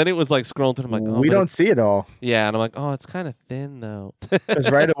 Like then it was like scrolling through. I'm like, oh, we but don't see it all yeah, and I'm like, oh, it's kind of thin though.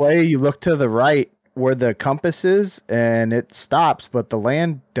 because right away you look to the right where the compass is, and it stops, but the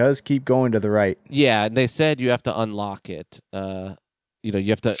land does keep going to the right. Yeah, and they said you have to unlock it. You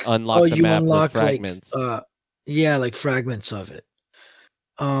have to unlock Oh, the you map with unlock fragments. like fragments of it.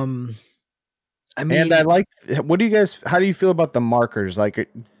 I mean, And I like. What do you guys? How do you feel about the markers? Like,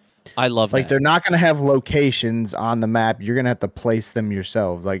 I love that. they're not going to have locations on the map. You're going to have to place them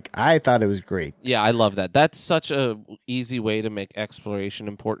yourselves. Like, I thought it was great. Yeah, I love that. That's such a easy way to make exploration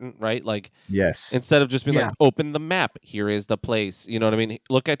important, right? Like, Yes. instead of just being like, open the map, here is the place. You know what I mean?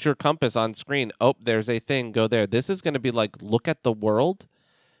 Look at your compass on screen. Oh, there's a thing. Go there. This is going to be like, look at the world.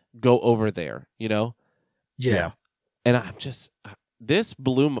 Go over there. Yeah. And I'm just this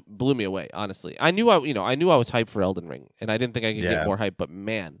blew me away. Honestly, I knew I was hyped for Elden Ring, and I didn't think I could get more hype. But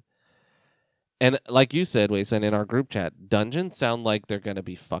man. And like you said, Wasteland, in our group chat, dungeons sound like they're gonna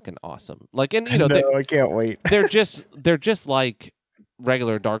be fucking awesome. Like, and I can't wait. they're just like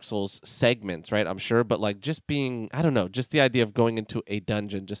regular Dark Souls segments, right? I'm sure, but like just being, I don't know, just the idea of going into a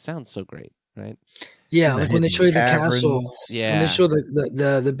dungeon just sounds so great, right? Yeah, like when they show you the castle, when yeah, they show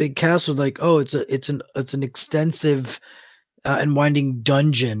the big castle, like, oh, it's an extensive and winding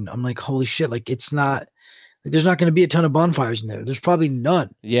dungeon. I'm like, holy shit! Like, it's not. There's not going to be a ton of bonfires in there. There's probably none.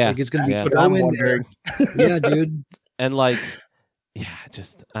 Yeah, like it's going to be what I'm wondering. Yeah, dude. And like, yeah,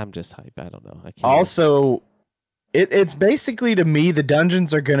 I'm just hype. I don't know. I can't. Also, it's basically, to me, the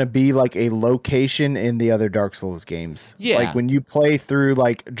dungeons are going to be like a location in the other Dark Souls games. Yeah, like when you play through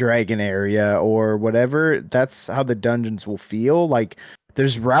like Dragon Area or whatever, that's how the dungeons will feel. Like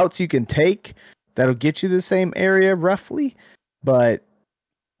there's routes you can take that'll get you the same area roughly, but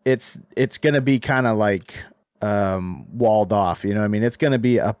it's going to be kind of like walled off, you know what I mean? It's going to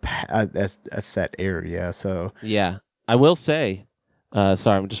be a set area. So yeah, I will say,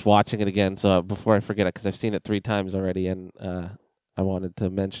 sorry, I'm just watching it again, so before I forget it, because I've seen it 3 times already, and I wanted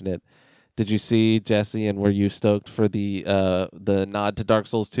to mention it. Did you see, Jesse, and were you stoked for the nod to Dark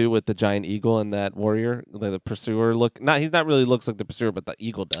Souls 2 with the giant eagle and that warrior, the pursuer look? He's not really looks like the pursuer, but the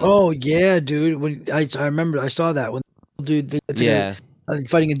eagle does. Oh yeah, dude. When I remember, I saw that when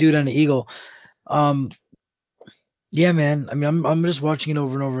fighting a dude on an eagle. Yeah, man. I mean, I'm just watching it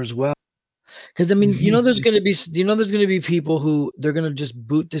over and over as well. Because I mean, there's gonna be people who they're gonna just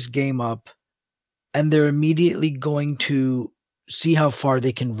boot this game up, and they're immediately going to see how far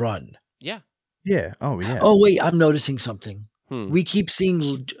they can run. Yeah. Yeah. Oh yeah. Oh wait, I'm noticing something. Hmm. We keep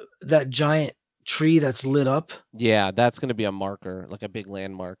seeing that giant tree that's lit up. Yeah, that's gonna be a marker, like a big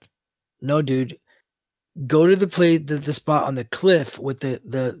landmark. No, dude. Go to the spot on the cliff with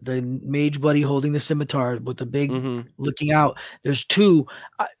the mage buddy holding the scimitar with the big looking out. There's 2.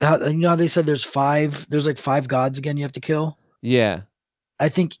 You know how they said there's 5? There's like 5 gods again you have to kill. Yeah, I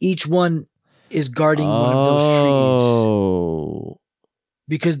think each one is guarding one of those trees.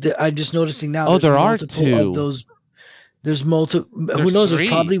 Because I'm just noticing now. Oh, there are 2 of those. There's multiple. Who knows? 3. There's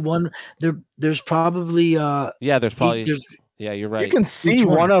probably one. There's probably. Yeah, there's probably. Yeah, you're right. You can see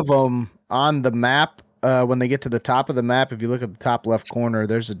one of them on the map. When they get to the top of the map, if you look at the top left corner,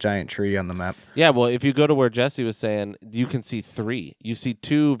 there's a giant tree on the map. Yeah, well, if you go to where Jesse was saying, you can see 3. You see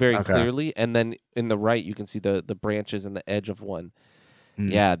 2 very clearly, and then in the right, you can see the branches and the edge of one.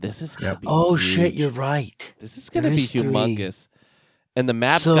 Yeah, this is going to be huge. Shit, you're right. This is going to be humongous. 3. And the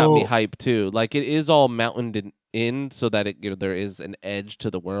map's got me hyped, too. Like, it is all mountained in so that there is an edge to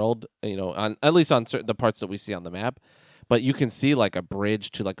the world, on at least on the parts that we see on the map. But you can see, like, a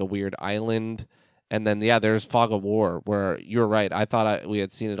bridge to, like, a weird island. And then, there's Fog of War, where you're right. I thought we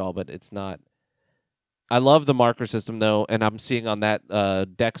had seen it all, but it's not. I love the marker system, though, and I'm seeing on that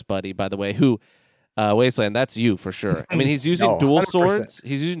Dex buddy, by the way, who, Wasteland, that's you for sure. I mean, he's using dual swords.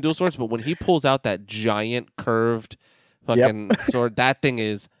 He's using dual swords, but when he pulls out that giant curved fucking sword, that thing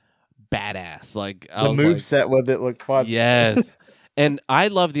is badass. Like the moveset with it looked fun. Yes. And I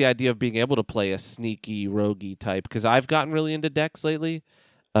love the idea of being able to play a sneaky, roguey type, because I've gotten really into Dex lately.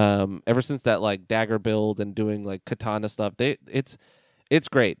 Ever since that like dagger build and doing like katana stuff, it's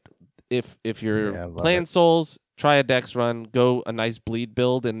great. If you're playing Souls, try a Dex run, go a nice bleed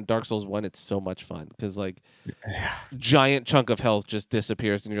build in Dark Souls 1. It's so much fun because like giant chunk of health just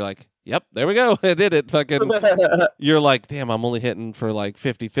disappears and you're like, yep, there we go. I did it. Fucking you're like, damn, I'm only hitting for like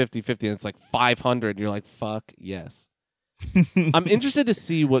 50 and it's like 500. You're like, fuck yes. I'm interested to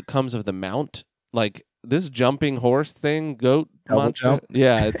see what comes of the mount. Like this jumping horse thing, goat Double monster. jump.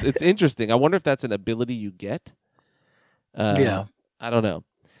 Yeah, it's interesting. I wonder if that's an ability you get. Yeah, I don't know,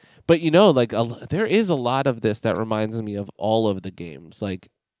 but like there is a lot of this that reminds me of all of the games, like,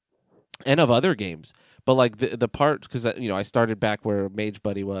 and of other games. But like the part, because I started back where Mage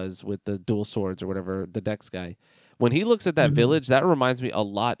Buddy was with the dual swords or whatever, the Dex guy. When he looks at that Mhm. village, that reminds me a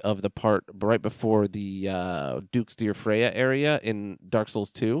lot of the part right before the Duke's Dear Freya area in Dark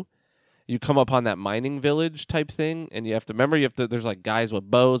Souls 2. You come upon that mining village type thing, and you have to remember there's like guys with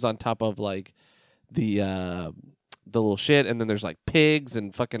bows on top of like the little shit, and then there's like pigs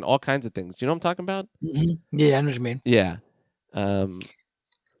and fucking all kinds of things. Do you know what I'm talking about? Yeah, I know what you mean. Yeah.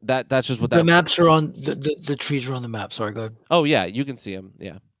 That's just what The that. maps are on the trees are on the map. Sorry, go ahead. Oh yeah, you can see them.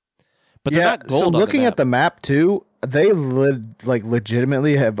 Yeah, but they're not gold. So on looking the map. at the map too, they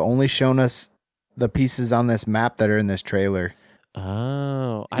legitimately have only shown us the pieces on this map that are in this trailer.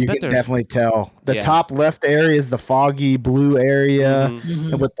 Oh, I you bet can there's definitely tell. The Yeah. top left area is the foggy blue area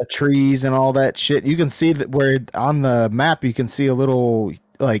Mhm. and with the trees and all that shit. You can see that where on the map you can see a little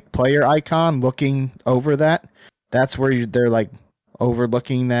like player icon looking over that. That's where they're like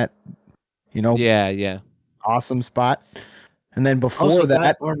overlooking that, Yeah. awesome spot. And then before Also, that,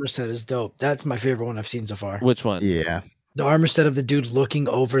 that armor set is dope. That's my favorite one I've seen so far. Which one? yeah. The armor set of the dude looking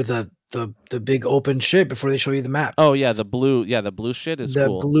over the big open shit before they show you the map. Oh yeah, the blue. Yeah, the blue shit is the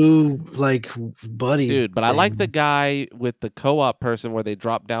cool, blue like buddy. dude. But I like the thing. guy with the co-op person where they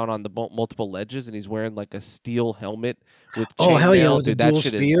drop down on the multiple ledges and he's wearing like a steel helmet with Oh hell yeah, chainmail. with the Dude, that dual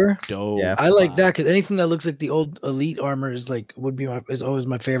shit spear. is dope. Yeah. I like that because anything that looks like the old elite armor is like is always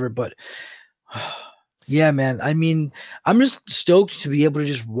my favorite. But yeah, man. I mean, I'm just stoked to be able to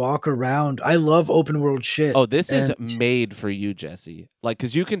just walk around. I love open world shit. Oh, this is and- made for you, Jesse. Like,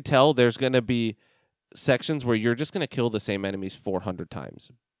 because you can tell there's gonna be sections where you're just gonna kill the same enemies 400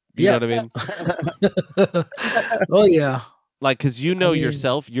 times. You know what I mean? Oh yeah. Like, because you I know mean-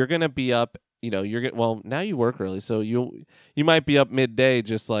 yourself, you're gonna be up. You're gonna. Well, now you work early, so you might be up midday,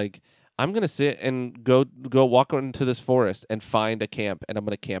 just like I'm gonna sit and go walk into this forest and find a camp, and I'm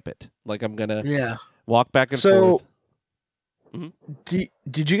gonna camp it. Like I'm gonna Yeah. walk back and So- forth.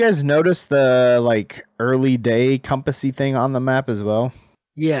 Did you guys notice the like early day compassy thing on the map as well?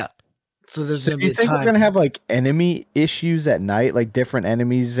 Yeah. So there's So gonna do you be a think time. we're gonna have like enemy issues at night, like different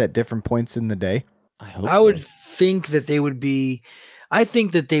enemies at different points in the day? I hope. I so. would think that they would be. I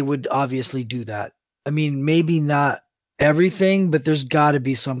think that they would obviously do that. I mean, maybe not everything, but there's got to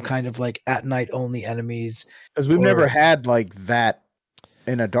be some kind of like at night only enemies. Because we've Or- never had like that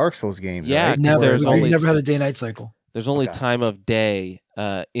in a Dark Souls game. Yeah, right? 'cause Never. there's We've only- never had a day night cycle. There's only Okay. time of day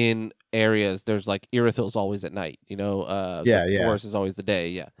in areas. There's like Irithil's always at night. Yeah, the yeah. forest is always the day.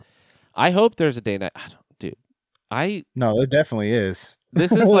 Yeah, I hope there's a day night. Dude, No, there definitely is.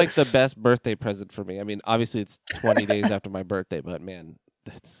 this is like the best birthday present for me. I mean, obviously it's 20 days after my birthday, but man,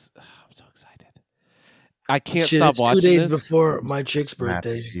 I'm so excited. I can't Shit, stop it's watching 2 days this. before my chick's This map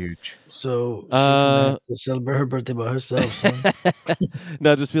birthday, is huge. so she's Uh, gonna have to celebrate her birthday by herself. Son.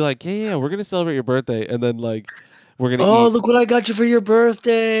 No, just be like, yeah, we're gonna celebrate your birthday, and then like we're gonna Oh, eat. look what I got you for your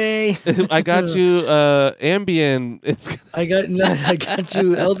birthday! I got you Ambien. I got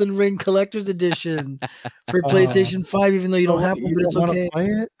you Elden Ring Collector's Edition for PlayStation 5, even though you don't have one, but it's wanna okay. play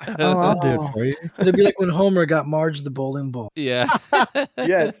it? Oh, I'll do Oh. it for you. It'd be like when Homer got Marge the bowling ball. Yeah.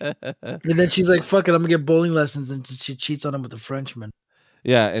 Yes. And then she's like, fuck it, I'm gonna get bowling lessons. And she cheats on him with a Frenchman.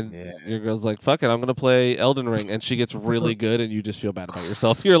 Yeah, and Yeah. your girl's like, fuck it, I'm going to play Elden Ring. And she gets really good, and you just feel bad about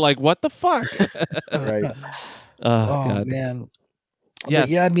yourself. You're like, what the fuck? Right. Oh, Oh, God. man. But Yes.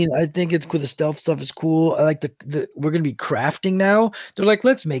 yeah, I mean, I think it's cool. The stealth stuff is cool. I like we're gonna be crafting now. They're like,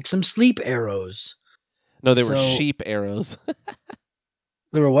 let's make some sleep arrows. No, they were So- sheep arrows.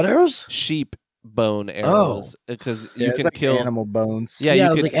 There were what arrows? Sheep bone arrows. Because Yeah, you it's can like kill. animal bones. Yeah, it you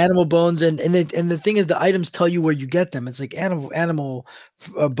was could. like animal bones, and the thing is, the items tell you where you get them. It's like animal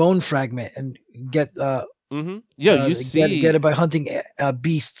bone fragment, and get Mm-hmm. Yo, you see. get it by hunting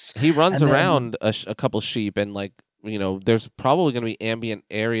beasts. He runs and then- around a couple sheep, and like, there's probably going to be ambient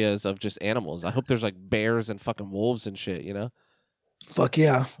areas of just animals. I hope there's like bears and fucking wolves and shit, Fuck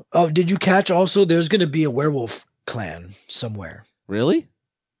yeah! Oh, did you catch also? There's gonna be a werewolf clan somewhere. Really?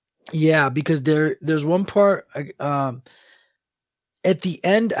 Yeah, because there's one part at the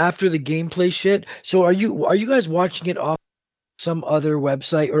end after the gameplay shit. So are you guys watching it off some other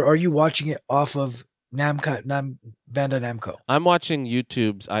website, or are you watching it off of Bandai Namco? I'm watching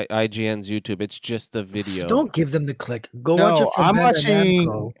IGN's YouTube. It's just the video. Don't give them the click. Go No, watch it from I'm Bandai watching-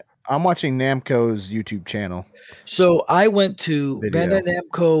 Namco. I'm watching Namco's YouTube channel. So I went to Video. Bandai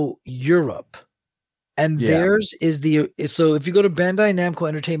Namco Europe, and Yeah. theirs is so if you go to Bandai Namco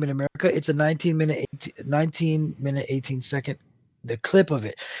Entertainment America, it's a 19 minute 18 second the clip of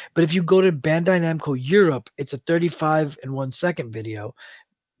it. But if you go to Bandai Namco Europe, it's a 35 and 1 second video.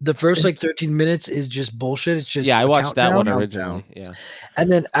 The first like 13 minutes is just bullshit. It's just Yeah, I a watched that one countdown. originally. Yeah.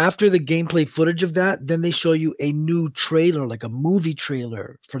 And then after the gameplay footage of that, then they show you a new trailer, like a movie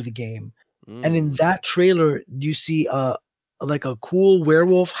trailer for the game. And in that trailer, you see like a cool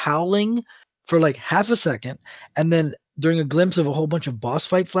werewolf howling for like half a second, and then during a glimpse of a whole bunch of boss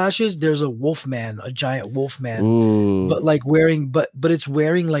fight flashes, there's a wolfman, a giant wolfman, Ooh. but like wearing but it's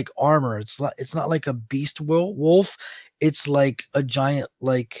wearing like armor. It's not like a beast wolf. It's like a giant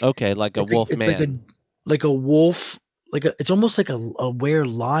Okay, like a wolf man. Like a wolf, it's almost like a were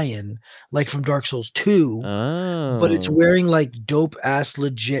lion, like from Dark Souls 2. But it's Oh. wearing like dope ass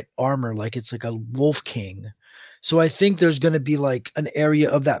legit armor, like it's like a wolf king. So I think there's gonna be like an area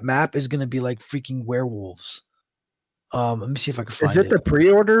of that map is gonna be like freaking werewolves. Let me see if I can find it. Is it the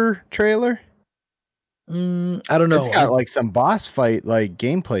pre-order trailer? I don't know. It's got like some boss fight like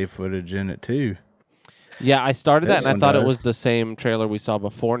gameplay footage in it too. Yeah, I started that This and I one thought it does. was the same trailer we saw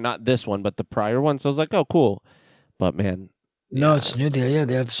before. Not this one, but the prior one. So I was like, oh, cool. But man. No, yeah. it's new. Yeah,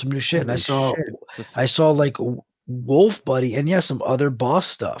 they have some new shit. And I Holy saw shit. I saw like Wolf Buddy and some other boss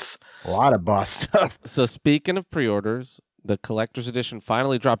stuff. A lot of boss stuff. So speaking of pre-orders, the collector's edition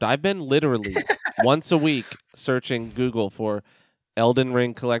finally dropped. I've been literally once a week searching Google for Elden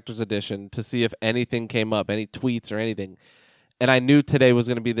Ring collector's edition to see if anything came up, any tweets or anything. And I knew today was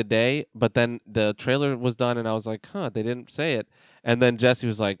going to be the day, but then the trailer was done and I was like, they didn't say it. And then Jesse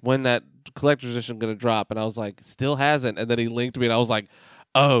was like, when that collector's edition going to drop? And I was like, still hasn't. And then he linked me and I was like,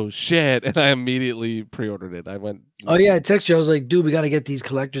 oh shit. And I immediately pre-ordered it. I went, Oh yeah, I texted you. I was like, dude, we got to get these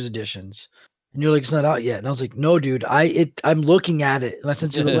collector's editions. And you're like, it's not out yet. And I was like, no, dude, I'm looking at it. And I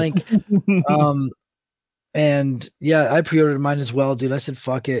sent you the link. And yeah, I pre-ordered mine as well, dude. I said,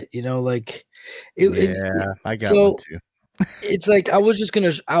 fuck it. I got one too. It's like I was just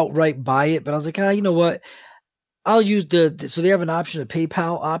gonna outright buy it, but I was like, you know what? I'll use so they have an option, a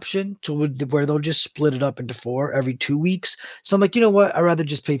PayPal option, where they'll just split it up into 4 every 2 weeks. So I'm like, you know what? I'd rather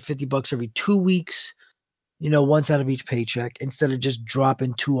just pay $50 every 2 weeks, once out of each paycheck, instead of just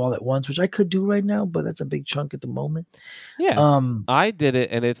dropping 2 all at once, which I could do right now, but that's a big chunk at the moment. Yeah. I did it,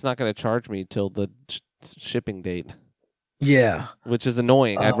 and it's not going to charge me till the shipping date. Yeah. Which is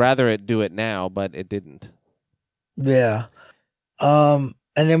annoying. I'd rather it do it now, but it didn't. Yeah. And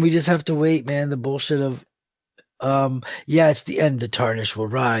then we just have to wait, man. The bullshit of it's the end. The tarnish will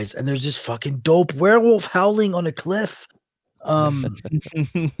rise, and there's this fucking dope werewolf howling on a cliff. I'm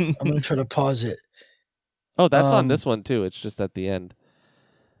gonna try to pause it. Oh, that's on this one too. It's just at the end.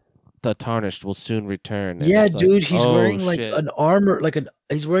 The tarnished will soon return. Yeah, dude, he's wearing like shit. an armor,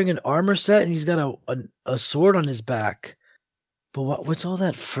 he's wearing an armor set, and he's got a sword on his back. But what's all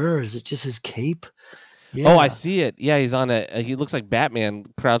that fur? Is it just his cape? Yeah. Oh, I see it. Yeah, he's on he looks like Batman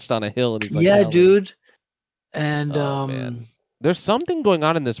crouched on a hill, and he's like, yeah, dude. And man. There's something going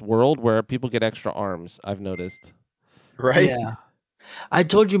on in this world where people get extra arms. I've noticed. Right? Yeah. I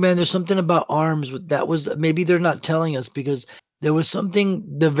told you, man. There's something about arms that was maybe they're not telling us because there was something.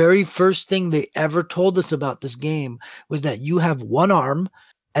 The very first thing they ever told us about this game was that you have one arm,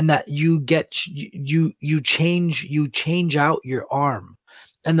 and that you get you change out your arm.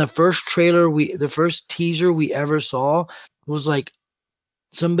 And the first the first teaser we ever saw was like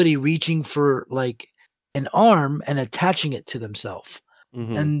somebody reaching for like an arm and attaching it to themselves.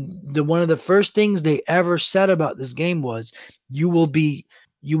 Mm-hmm. And one of the first things they ever said about this game was you will be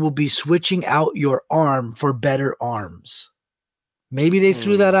switching out your arm for better arms. Maybe they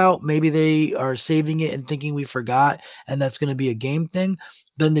threw that out. Maybe they are saving it and thinking we forgot, and that's going to be a game thing.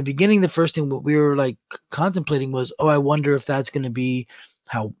 But in the beginning, the first thing what we were like contemplating was, I wonder if that's going to be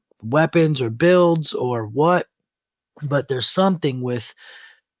how weapons or builds or what. But there's something with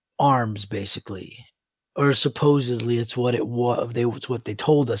arms, basically, or supposedly it's what it was. It's what they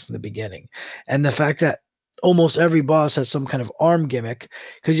told us in the beginning, and the fact that almost every boss has some kind of arm gimmick.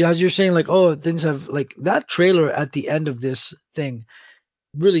 Because as you're saying, like, things have like that trailer at the end of this thing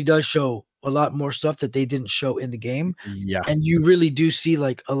really does show a lot more stuff that they didn't show in the game. Yeah, and you really do see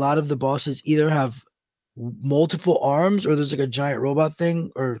like a lot of the bosses either have multiple arms or there's like a giant robot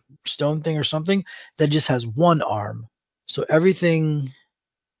thing or stone thing or something that just has one arm. So everything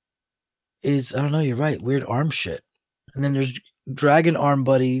is, I don't know, you're right, weird arm shit. And then there's Dragon Arm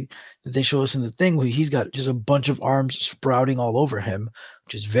Buddy that they show us in the thing where he's got just a bunch of arms sprouting all over him,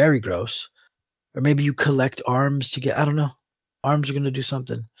 which is very gross. Or maybe you collect arms to get, I don't know. Arms are going to do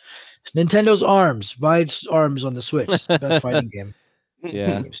something. Nintendo's Arms. Buy Arms on the Switch. It's the best fighting game.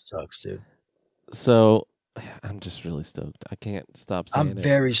 Yeah. The game sucks, dude. So I'm just really stoked. I can't stop saying it. I'm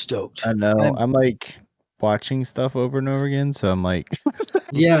very stoked. I know. I'm like watching stuff over and over again, so I'm like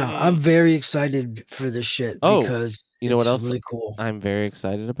yeah, I'm very excited for this shit because you know what else really cool. I'm very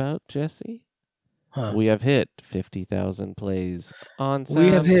excited about, Jesse? Huh. We have hit 50,000 plays on SoundCloud. We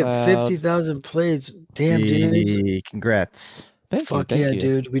have hit 50,000 plays. Damn, dude. Congrats. Thank Fuck you. yeah,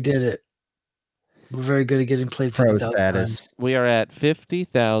 dude. We did it. We're very good at getting played Pro 50,000 status. times. We are at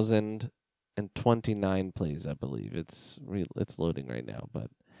 50,029 plays, I believe. It's loading right now, but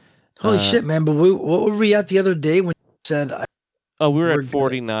Holy shit, man! But what were we at the other day when you said? we were we're at good.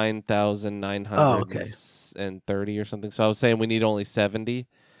 49,930 or something. So I was saying we need only 70.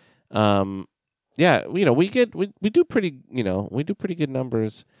 Yeah, we do pretty good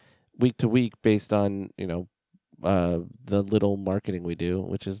numbers week to week based on the little marketing we do,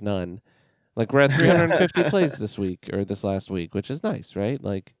 which is none. Like we're at 350 plays this week or this last week, which is nice, right?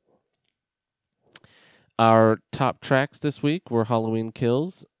 Like our top tracks this week were Halloween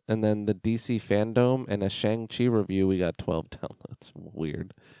Kills, and then the DC Fandom and a Shang-Chi review. We got 12 downloads.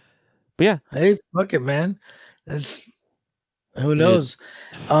 Weird, but yeah. Hey, fuck it, man. That's who knows.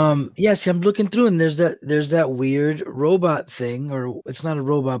 See, I'm looking through, and there's that weird robot thing, or it's not a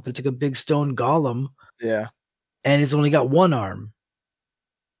robot, but it's like a big stone golem. Yeah, and it's only got one arm.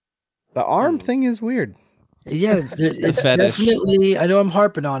 The arm thing is weird. Yeah, it's definitely. I know I'm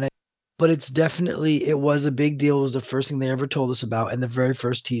harping on it, but it was a big deal. It was the first thing they ever told us about, and the very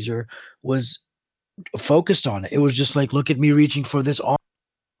first teaser was focused on it. It was just like, look at me reaching for this arm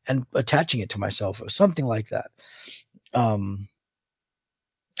and attaching it to myself, or something like that. I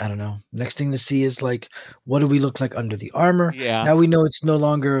don't know. Next thing to see is like, what do we look like under the armor? Yeah. Now we know it's no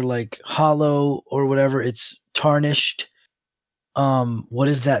longer like hollow or whatever. It's tarnished. What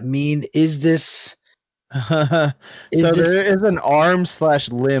does that mean? Is this? There is an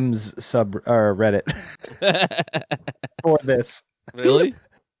arm/limbs sub or Reddit for this. Really?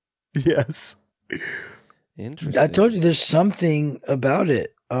 Yes. Interesting. I told you there's something about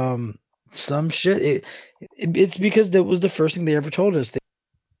it. Some shit. It's because that was the first thing they ever told us.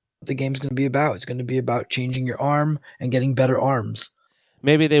 The game's going to be about. It's going to be about changing your arm and getting better arms.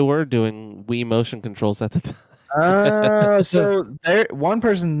 Maybe they were doing Wii motion controls at the time. So one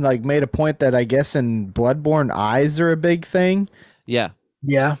person like made a point that I guess in Bloodborne eyes are a big thing. Yeah.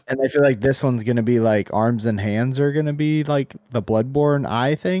 Yeah. And I feel like this one's going to be like arms and hands are going to be like the Bloodborne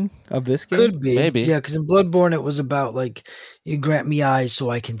eye thing of this game. Could be. Maybe. Yeah, because in Bloodborne it was about like, you grant me eyes so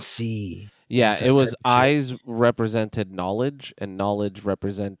I can see. Yeah, it was eyes represented knowledge, and knowledge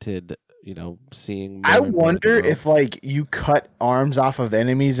represented, seeing more. I wonder if like you cut arms off of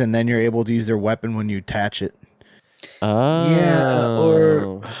enemies and then you're able to use their weapon when you attach it. Yeah,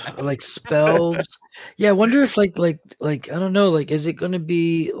 or like spells. Yeah, I wonder if like I don't know, like is it gonna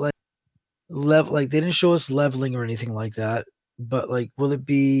be like like they didn't show us leveling or anything like that, but like will it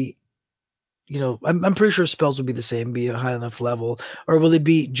be I'm pretty sure spells will be the same, be a high enough level, or will it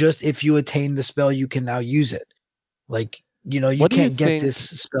be just if you attain the spell you can now use it? Like, you can't get this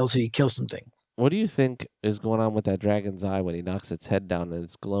spell till you kill something. What do you think is going on with that dragon's eye when he knocks its head down and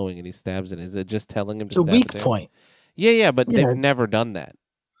it's glowing and he stabs it? Is it just telling him to It's a stab weak it point. Yeah, but they've never done that.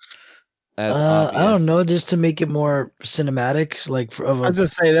 As obvious. I don't know, just to make it more cinematic. Like I was gonna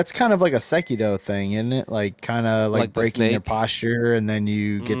say that's kind of like a Sekiro thing, isn't it? Like kind of like breaking your posture and then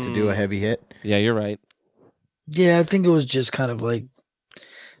you get to do a heavy hit. Yeah, you're right. Yeah, I think it was just kind of like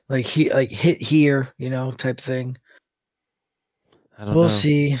hit here, type thing. We'll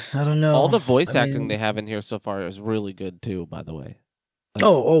see. I don't know. All the voice acting they have in here so far is really good too, by the way.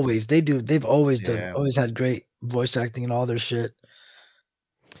 Always. They do. They've always had great voice acting and all their shit.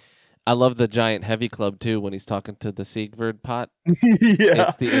 I love the giant heavy club too when he's talking to the Siegfried pot. Yeah.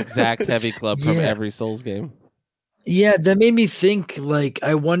 It's the exact heavy club from every Souls game. Yeah, that made me think, like,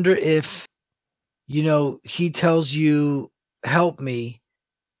 I wonder if, he tells you, help me,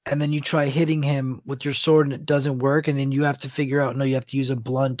 and then you try hitting him with your sword and it doesn't work, and then you have to figure out, no, you have to use a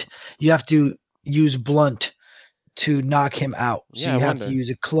blunt. You have to use blunt to knock him out. So you have to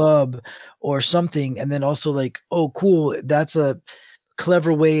use a club or something, and then also like, oh, cool, that's a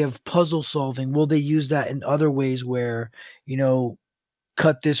clever way of puzzle solving. Will they use that in other ways where,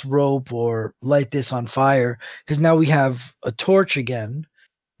 cut this rope or light this on fire? Because now we have a torch again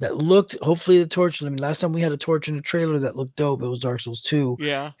that looked, hopefully the torch, last time we had a torch in a trailer that looked dope, it was Dark Souls 2.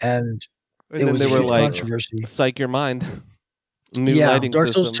 Yeah. And it was a huge controversy. Psych your mind. Lighting Dark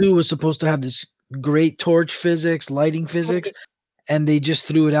system. Souls 2 was supposed to have this great torch physics, lighting physics, and they just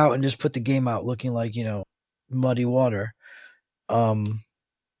threw it out and just put the game out looking like, muddy water.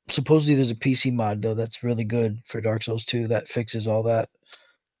 Supposedly there's a PC mod though that's really good for Dark Souls 2 that fixes all that.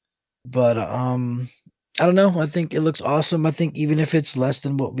 But I don't know. I think it looks awesome. I think even if it's less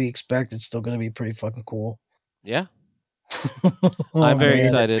than what we expect, it's still going to be pretty fucking cool. Yeah. I'm very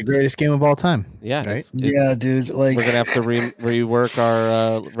excited. It's the greatest game of all time. Yeah. Right? Yeah, dude. Like we're going to have to rework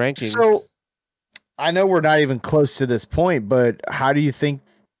our rankings. So I know we're not even close to this point, but how do you think,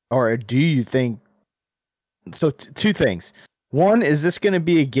 or do you think, so two things. One, is this going to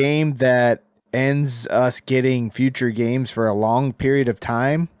be a game that ends us getting future games for a long period of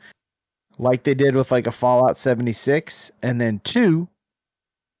time, like they did with like a Fallout 76, and then 2,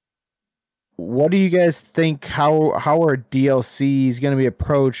 what do you guys think? How are DLCs going to be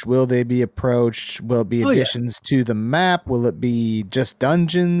approached? Will they be approached? Will it be additions to the map? Will it be just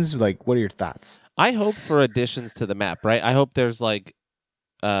dungeons? Like, what are your thoughts? I hope for additions to the map, right? I hope there's like,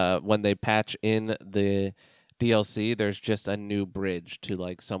 when they patch in the DLC, there's just a new bridge to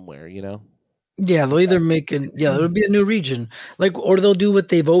like somewhere, you know? Yeah, they'll either make it'll be a new region, like, or they'll do what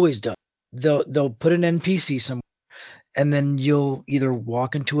they've always done. They'll put an NPC somewhere, and then you'll either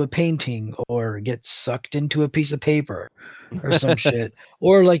walk into a painting or get sucked into a piece of paper or some shit.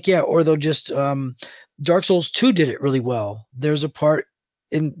 Or or they'll just Dark Souls 2 did it really well. There's a part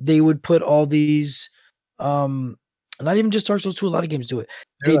they would put all these not even just Dark Souls 2, a lot of games do it.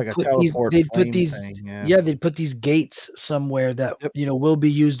 They'd put these gates somewhere that will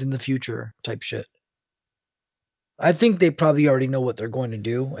be used in the future type shit. I think they probably already know what they're going to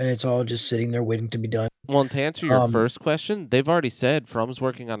do, and it's all just sitting there waiting to be done. Well, to answer your first question, they've already said From's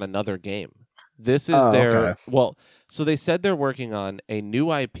working on another game. This is so they said they're working on a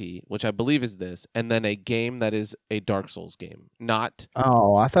new IP, which I believe is this, and then a game that is a Dark Souls game. Not.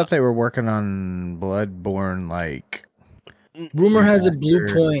 Oh, I thought they were working on Bloodborne, like. Rumor has a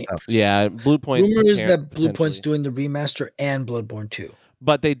Bluepoint. Yeah, Bluepoint. Rumor is that Bluepoint's doing the remaster and Bloodborne 2.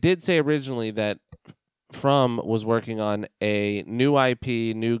 But they did say originally that From was working on a new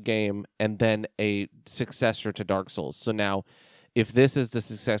IP, new game, and then a successor to Dark Souls. So now, if this is the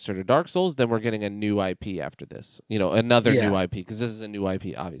successor to Dark Souls, then we're getting a new IP after this. Another new IP, because this is a new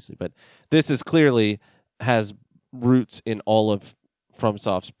IP, obviously. But this is clearly has roots in all of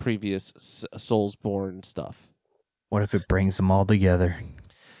FromSoft's previous Soulsborne stuff. What if it brings them all together?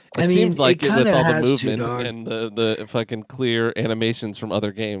 It seems like it with all the movement and the fucking clear animations from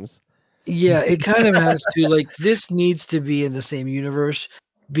other games. Yeah, it kind of has to. Like, this needs to be in the same universe,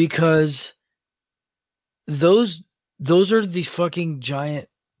 because those are the fucking giant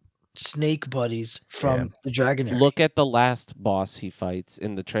snake buddies from the Dragon Age. Look at the last boss he fights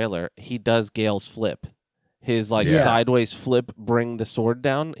in the trailer. He does Gale's flip. His sideways flip, bring the sword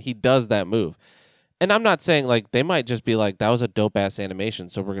down. He does that move. And I'm not saying, like, they might just be like, that was a dope-ass animation,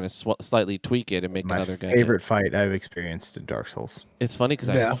 so we're going to slightly tweak it and make another game. My favorite fight I've experienced in Dark Souls. It's funny because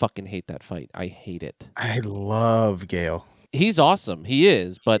I fucking hate that fight. I hate it. I love Gale. He's awesome. He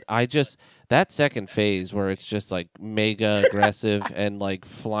is. But that second phase where it's just, like, mega aggressive and, like,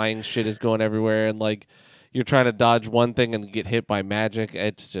 flying shit is going everywhere and, like, you're trying to dodge one thing and get hit by magic,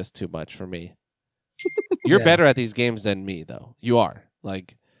 it's just too much for me. You're better at these games than me, though. You are.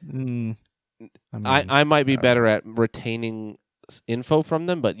 Like... I might be better at retaining info from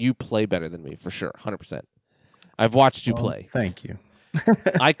them, but you play better than me for sure, 100%. I've watched you play. Thank you.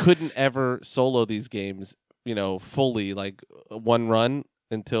 I couldn't ever solo these games, fully, like one run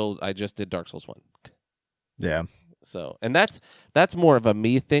until I just did Dark Souls 1. Yeah. So, and that's more of a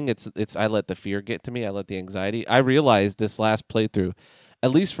me thing. It's I let the fear get to me. I let the anxiety. I realized this last playthrough, at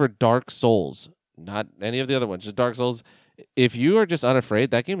least for Dark Souls, not any of the other ones, just Dark Souls. If you are just unafraid,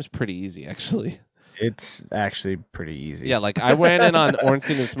 that game is pretty easy, actually. It's actually pretty easy. Yeah, like I ran in on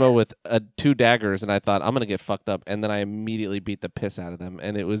Ornstein and Smo with 2 daggers, and I thought, I'm going to get fucked up. And then I immediately beat the piss out of them.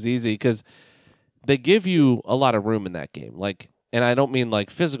 And it was easy because they give you a lot of room in that game. Like, and I don't mean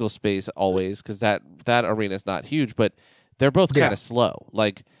like physical space always, because that arena is not huge, but they're both kind of slow.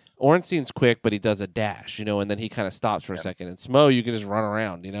 Like, Ornstein's quick, but he does a dash, and then he kind of stops for a second. And Smo, you can just run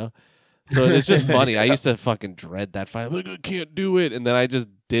around, So it's just funny. I used to fucking dread that fight. I'm like, I can't do it. And then I just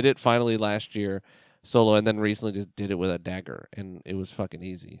did it finally last year solo, and then recently just did it with a dagger, and it was fucking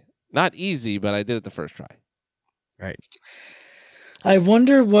easy. Not easy, but I did it the first try. Right. I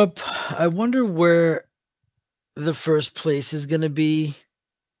wonder where the first place is going to be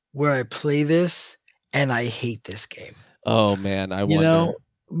where I play this, and I hate this game. Oh, man. I wonder.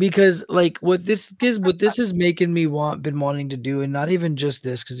 Because like what this is making me been wanting to do, and not even just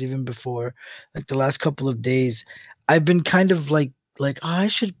this, because even before, like the last couple of days, I've been kind of like I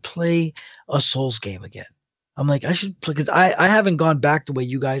should play a Souls game again. I'm like, I should play, because I haven't gone back the way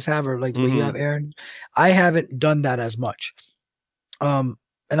you guys have, or like the way you have, Aaron. I haven't done that as much. And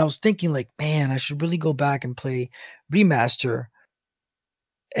I was thinking like, man, I should really go back and play Remaster.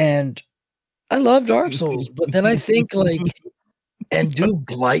 And I love Dark Souls, but then I think like, and do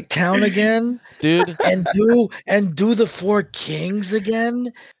Blighttown again, dude, and do the Four Kings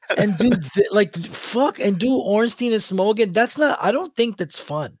again, and do and do Ornstein and Smo again. That's not. I don't think that's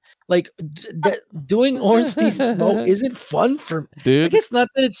fun. Like doing Ornstein and Smo isn't fun for me. Dude. Like, it's not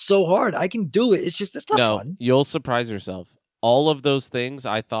that it's so hard. I can do it. It's just it's not fun. You'll surprise yourself. All of those things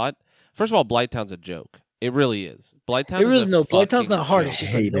I thought First of all, Blighttown's a joke. It really is. Blighttown It really is a no. Blighttown's fucking not hard. joke. It's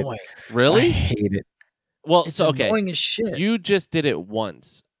just Hate it. annoying. I Really? hate it. Well, It's so okay. annoying as shit. You just did it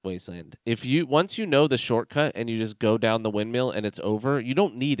once, Wasteland. Once you know the shortcut and you just go down the windmill and it's over, you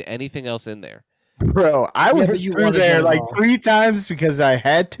don't need anything else in there. Bro, I went but you through wanna there get like them all. 3 times because I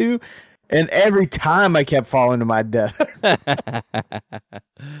had to, and every time I kept falling to my death.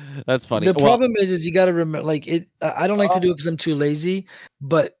 That's funny. The Well, problem is you got to remember, like it. I don't like to do it because I'm too lazy.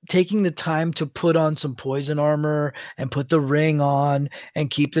 But taking the time to put on some poison armor and put the ring on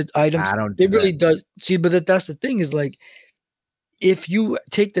and keep the items, I don't do it really that. does. See, but that's the thing is like, if you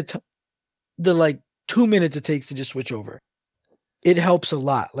take the like 2 minutes it takes to just switch over, it helps a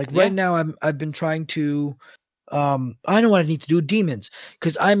lot. Like Yeah. right now, I've been trying to. I know what I need to do. Demons,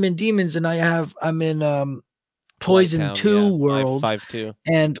 because I'm in demons and I'm in Poison Blighttown, 2 yeah, world. 5-2.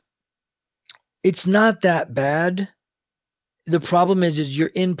 And it's not that bad. The problem is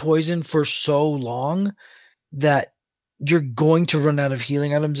you're in poison for so long that you're going to run out of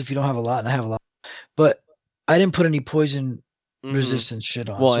healing items if you don't have a lot, and I have a lot. But I didn't put any poison Mhm. resistance shit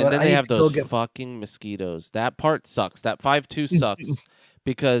on. Well, so and then I they need have to go those get fucking mosquitoes. That part sucks. That 5-2 sucks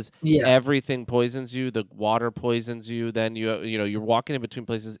because yeah. everything poisons you. The water poisons you. Then you're walking in between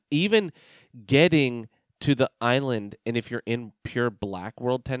places. Even getting to the island, and if you're in pure black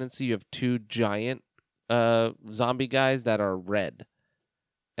world tendency, you have 2 giant zombie guys that are red,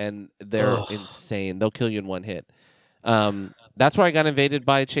 and they're Ugh. insane. They'll kill you in one hit. That's where I got invaded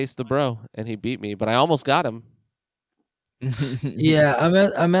by Chase the Bro, and he beat me, but I almost got him. Yeah,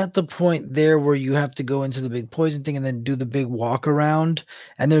 I'm at the point there where you have to go into the big poison thing and then do the big walk around,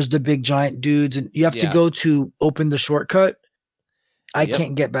 and there's the big giant dudes, and you have to Yeah. go to open the shortcut. I Yep.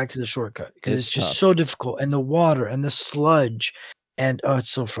 can't get back to the shortcut because It's it's just tough. so difficult, and the water and the sludge, and it's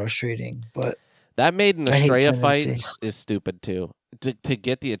so frustrating. But That Maiden I hate Estrella fight tendencies. is stupid too. To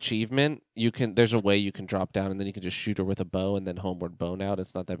get the achievement, there's a way you can drop down and then you can just shoot her with a bow and then homeward bone out.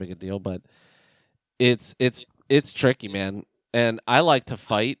 It's not that big a deal, but it's tricky, man. And I like to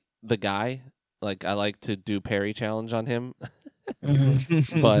fight the guy. Like I like to do parry challenge on him.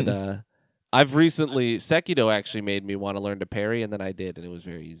 Mhm. But I've recently Sekiro actually made me want to learn to parry, and then I did, and it was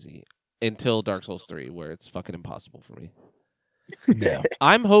very easy until Dark Souls 3, where it's fucking impossible for me. Yeah.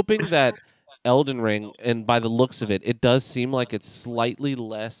 I'm hoping that Elden Ring, and by the looks of it, it does seem like it's slightly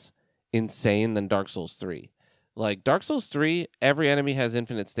less insane than Dark Souls 3. Like Dark Souls 3, every enemy has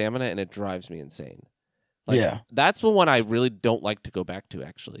infinite stamina, and it drives me insane. Like, Yeah. that's the one I really don't like to go back to,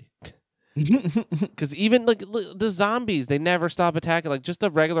 actually. Because even like the zombies, they never stop attacking. Like just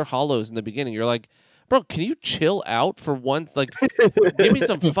the regular hollows in the beginning, you're like, bro, can you chill out for once? Like, give me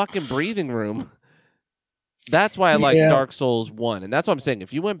some fucking breathing room. That's why I like Yeah. Dark Souls 1. And that's what I'm saying.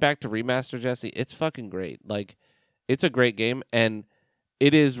 If you went back to remaster, Jesse, it's fucking great. Like, it's a great game, and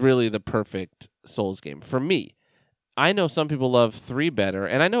it is really the perfect Souls game for me. I know some people love 3 better,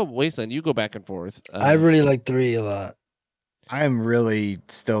 and I know Wasteland, you go back and forth. I really like 3 a lot. I'm really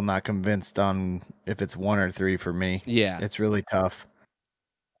still not convinced on if it's 1 or 3 for me. Yeah. It's really tough.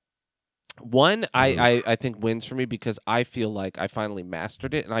 1, I think wins for me because I feel like I finally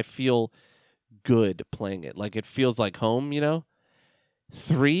mastered it, and I feel good playing it. Like, it feels like home, you know?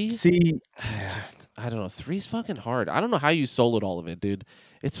 3, See, just, I don't know. 3's fucking hard. I don't know how you soloed all of it, dude.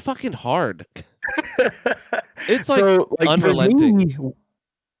 It's fucking hard. It's like for unrelenting. me,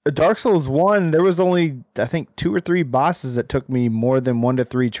 Dark Souls 1, there was only I think 2 or 3 bosses that took me more than 1 to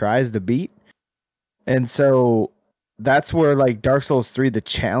 3 tries to beat. And so that's where like Dark Souls 3 the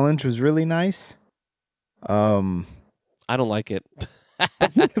challenge was really nice. I don't like it.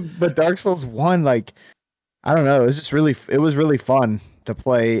 But Dark Souls 1 like I don't know, it was really fun to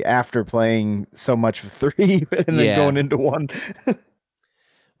play after playing so much of 3 and then Yeah. going into 1.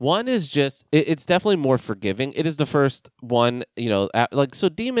 1 is just it's definitely more forgiving. It is the first one, you know, like so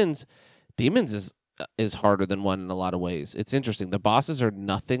demons is harder than 1 in a lot of ways. It's interesting. The bosses are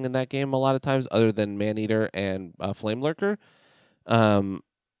nothing in that game a lot of times other than Maneater and Flame Lurker.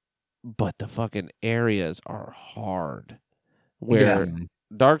 But the fucking areas are hard. Where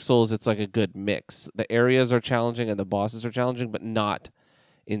Dark Souls, it's like a good mix. The areas are challenging and the bosses are challenging, but not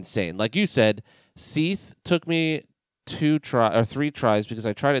insane. Like you said, Seath took me 3 tries because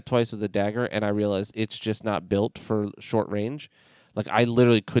I tried it twice with the dagger and I realized it's just not built for short range. Like I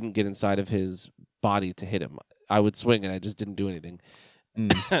literally couldn't get inside of his body to hit him. I would swing and I just didn't do anything.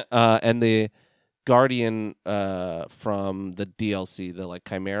 And the Guardian from the DLC, the like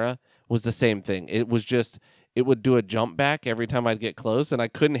Chimera, was the same thing. It was just it would do a jump back every time I'd get close and I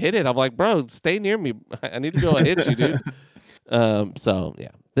couldn't hit it. I'm like, bro, stay near me. I need to be able to hit you, dude. So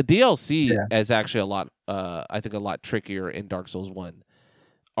yeah. The DLC is actually a lot I think a lot trickier in Dark Souls 1.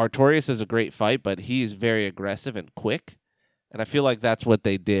 Artorias is a great fight, but he's very aggressive and quick. And I feel like that's what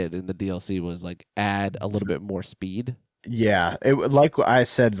they did in the DLC was like add a little bit more speed. Yeah, like I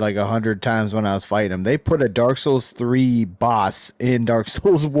said like 100 times when I was fighting him, they put a Dark Souls 3 boss in Dark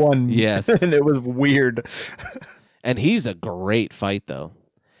Souls 1. Yes. And it was weird. And he's a great fight, though.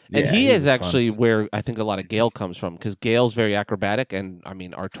 And Yeah, he is was actually fun. where I think a lot of Gale comes from, because Gale's very acrobatic, and I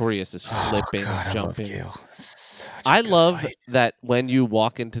mean Artorias is flipping, God, jumping. I love Gale. Such a I good love fight. that when you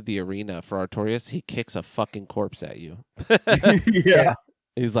walk into the arena for Artorias, he kicks a fucking corpse at you. Yeah.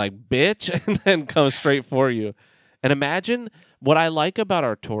 He's like, bitch, and then comes straight for you. And imagine what I like about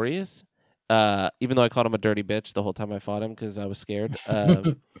Artorias, even though I called him a dirty bitch the whole time I fought him because I was scared,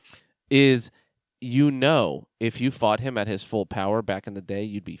 is if you fought him at his full power back in the day,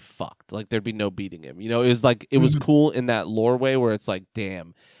 you'd be fucked. Like there'd be no beating him. It was like it was cool in that lore way where it's like,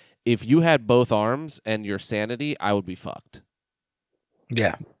 damn, if you had both arms and your sanity, I would be fucked.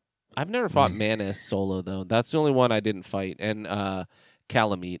 Yeah. I've never fought Manus solo though. That's the only one I didn't fight. And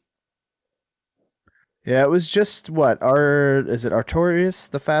Calamite. Yeah, it was just is it Artorias,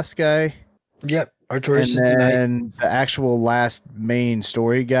 the fast guy? Yep. Artorias is And the knight. then the actual last main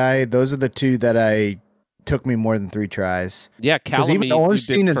story guy. Those are the two that took me more than 3 tries. Yeah, Because Calamite. even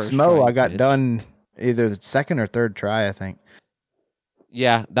Ornstein and first Smo, try, I got bitch. done either the second or third try, I think.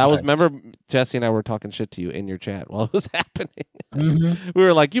 Yeah, that was. Nice. Remember, Jesse and I were talking shit to you in your chat while it was happening. Mhm. We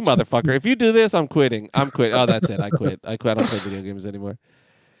were like, "You motherfucker! If you do this, I'm quitting. I'm quitting. Oh, that's it. I quit. I quit. I don't play video games anymore."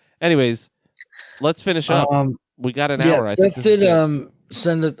 Anyways, let's finish up. We got an hour. I think Seth this is did good.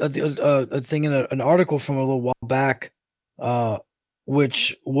 send a thing in an article from a little while back,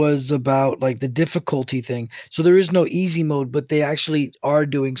 which was about like the difficulty thing. So there is no easy mode, but they actually are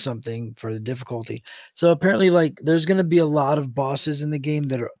doing something for the difficulty. So apparently, like there's going to be a lot of bosses in the game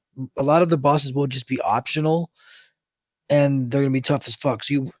a lot of the bosses will just be optional, and they're going to be tough as fuck.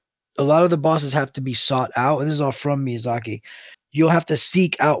 So a lot of the bosses have to be sought out, and this is all from Miyazaki. You'll have to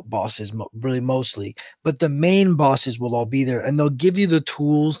seek out bosses, really mostly, but the main bosses will all be there, and they'll give you the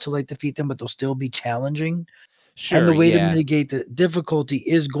tools to like defeat them, but they'll still be challenging. Sure. And the way to yeah. mitigate the difficulty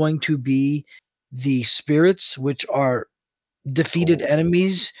is going to be the spirits, which are defeated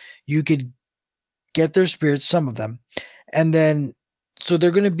enemies. You could get their spirits, some of them, and then so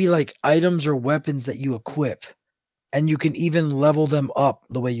they're going to be like items or weapons that you equip, and you can even level them up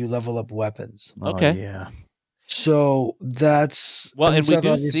the way you level up weapons. Okay. Oh, yeah. So that's Well, I mean, and we Seth do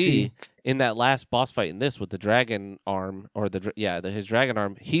obviously- see in that last boss fight in this with the dragon arm or his dragon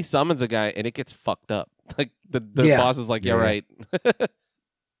arm, he summons a guy and it gets fucked up. Like the Yeah. boss is like, yeah, Yeah. right.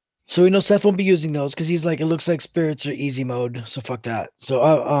 So we know Seth won't be using those because he's like, it looks like spirits are easy mode, so fuck that. So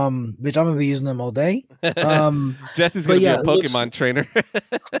bitch, I'm gonna be using them all day. Jesse's but gonna yeah, be a it looks- Pokemon trainer.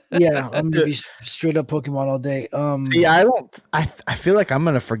 Yeah, I'm gonna be straight up Pokemon all day. See, I feel like I'm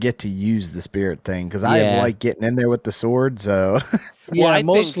gonna forget to use the spirit thing because I Yeah. like getting in there with the sword. So yeah, I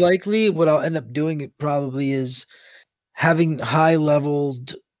most think- likely what I'll end up doing probably is having high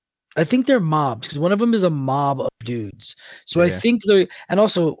leveled. I think they're mobs because one of them is a mob of dudes. So I Yeah. think they're, and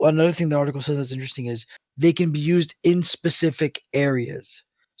also another thing the article says that's interesting is they can be used in specific areas.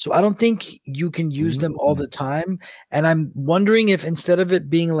 So I don't think you can use them all the time. And I'm wondering if instead of it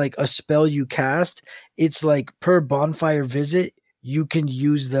being like a spell you cast, it's like per bonfire visit, you can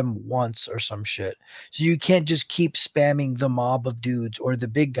use them once or some shit. So you can't just keep spamming the mob of dudes or the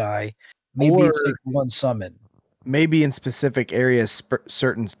big guy. Maybe it's Or- like one summon. maybe in specific areas,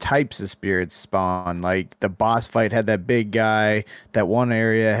 certain types of spirits spawn. Like the boss fight had that big guy. That one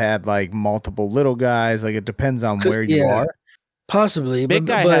area had like multiple little guys. Like it depends on where you Yeah. are. Possibly. Big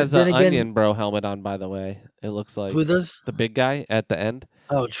guy but has then an again, onion bro helmet on, by the way. It looks like who does? the big guy at the end.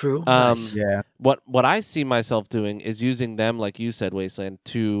 Oh, true. Um, Nice. Yeah. What I see myself doing is using them, like you said, Wasteland,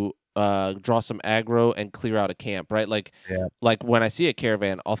 to draw some aggro and clear out a camp, right? Like, Yeah. like when I see a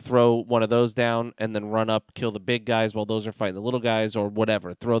caravan, I'll throw one of those down and then run up, kill the big guys while those are fighting the little guys, or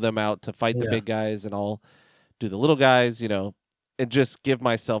whatever. Throw them out to fight the Yeah. big guys, and I'll do the little guys, and just give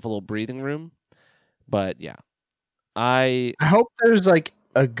myself a little breathing room. But yeah, I hope there's like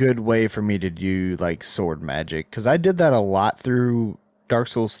a good way for me to do like sword magic because I did that a lot through Dark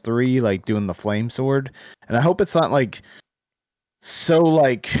Souls 3, like doing the flame sword, and I hope it's not like so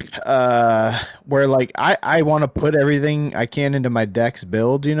like where like I want to put everything I can into my dex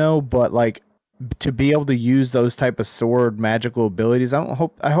build, but like to be able to use those type of sword magical abilities, I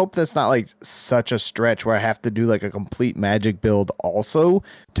hope that's not like such a stretch where I have to do like a complete magic build also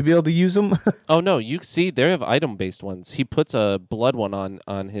to be able to use them. oh no, you see, they have item based ones. He puts a blood one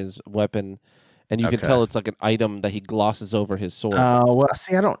on his weapon, and you can Okay. tell it's like an item that he glosses over his sword. Well,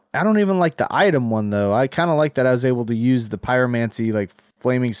 see, I don't even like the item one though. I kind of like that I was able to use the pyromancy like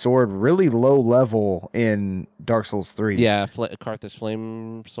flaming sword really low level in Dark Souls 3. Yeah, Karthus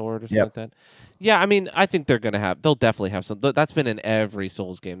Flame Sword or something Yep. like that. Yeah, I mean, I think they'll definitely have some. That's been in every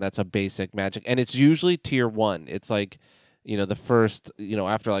Souls game. That's a basic magic, and it's usually tier 1. It's like, the first,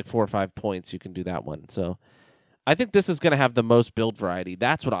 after like 4 or 5 points, you can do that one. So I think this is going to have the most build variety.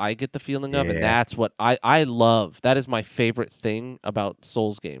 That's what I get the feeling of, and Yeah. that's what I love. That is my favorite thing about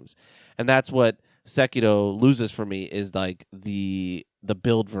Souls games, and that's what Sekiro loses for me is like the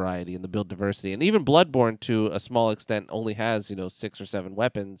build variety and the build diversity. And even Bloodborne, to a small extent, only has 6 or 7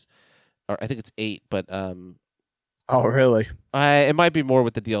 weapons, or I think it's 8, but Oh, really? it might be more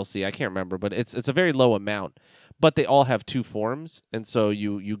with the DLC. I can't remember, but it's a very low amount. But they all have 2 forms, and so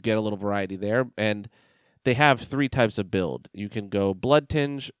you get a little variety there. And they have 3 types of build. You can go Blood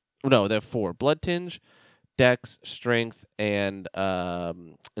Tinge. No, they have 4: Blood Tinge, Dex, Strength, and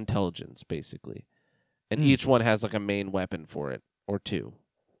Intelligence, basically. And each one has like a main weapon for it, or 2.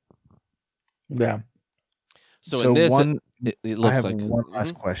 Yeah. So in this, one, it I looks have like one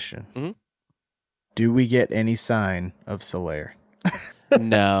last question. Mhm. Do we get any sign of Solaire?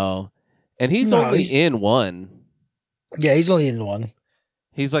 No, and he's No, only he's- in 1. Yeah, he's only in 1.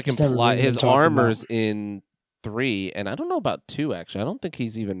 He's like He's never implied. really been His talked armor's in 3, and I don't know about 2. Actually, I don't think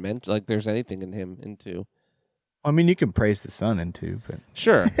he's even meant like there's anything in him in 2. I mean, you can praise the sun in 2, but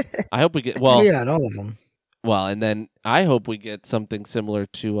Sure, I hope we get well. Yeah, in all of them. Well, and then I hope we get something similar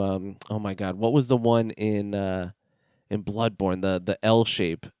to oh my god, what was the one in Bloodborne, the L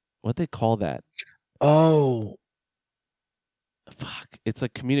shape? What they call that? Oh, Fuck, it's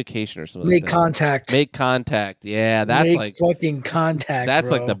like communication or something. make like that. contact. Make contact. Yeah, that's Make like fucking contact. that's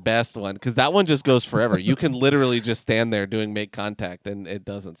bro. like the best one because that one just goes forever. You can literally just stand there doing make contact and it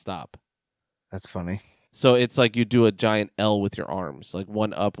doesn't stop. that's funny. So it's like you do a giant L with your arms, like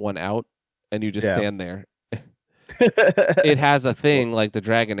one up, one out, and you just Yeah. stand there. It has a That's thing like the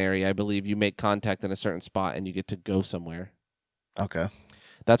Dragon Area, I believe. You make contact in a certain spot and you get to go somewhere. Okay.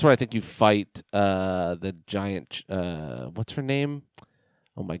 That's where I think you fight the giant. What's her name?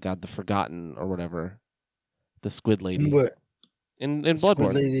 Oh my god, the Forgotten or whatever, the Squid Lady What? in Squid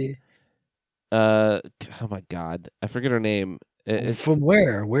Bloodborne. Lady. Oh my god, I forget her name. From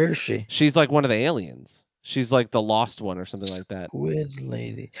where? Where is she? She's like one of the aliens. She's like the lost one or something like that. Squid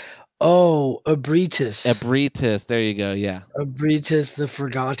Lady. Oh, Abritus. Ebritus, there you go. Yeah, Abritus the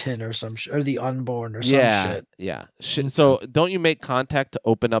Forgotten or some or the Unborn or some yeah, shit. yeah. So don't you make contact to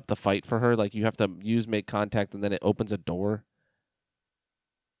open up the fight for her? Like you have to use make contact and then it opens a door.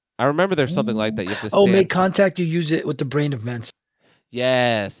 I remember there's something like that. You have to Oh, stand. make contact. You use it with the Brain of Mence.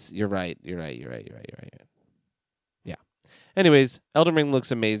 Yes, you're right. You're right. Yeah. Anyways, Elden Ring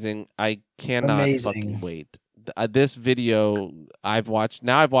looks amazing. I cannot Amazing. fucking wait. This video I've watched.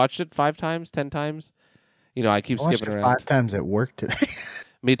 Now I've watched it 5 times, 10 times. I keep I watched skipping it around. 5 times at work today.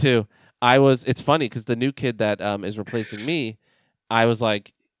 Me too. It's funny because the new kid that is replacing me, I was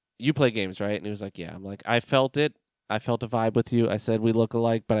like, "You play games, right?" And he was like, "Yeah." I'm like, "I felt it. I felt a vibe with you. I said we look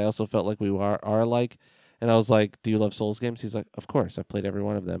alike, but I also felt like we are alike." And I was like, "Do you love Souls games?" He's like, "Of course. I've played every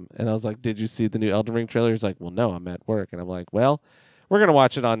one of them." And I was like, "Did you see the new Elden Ring trailer?" He's like, "Well, no, I'm at work." And I'm like, "Well, we're gonna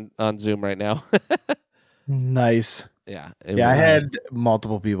watch it on Zoom right now." Nice. Yeah. Yeah, I had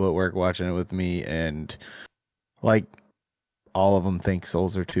multiple people at work watching it with me, and like all of them think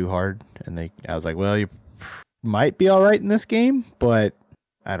Souls are too hard, and I was like, well, you might be all right in this game, but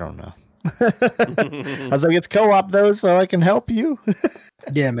I don't know. I was like, it's co-op though, so I can help you.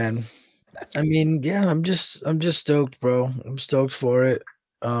 Yeah, man. I mean, yeah, I'm just stoked, bro. I'm stoked for it.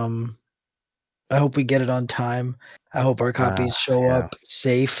 I hope we get it on time. I hope our copies show yeah. up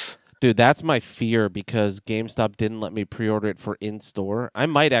safe. Dude, that's my fear because GameStop didn't let me pre-order it for in-store. I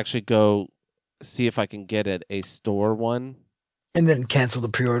might actually go see if I can get it a store one. And then cancel the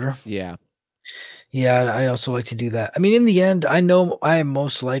pre-order. Yeah. Yeah, I also like to do that. I mean, in the end, I know I am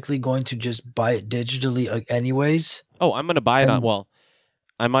most likely going to just buy it digitally anyways. Oh, I'm going to buy it on... And- Well,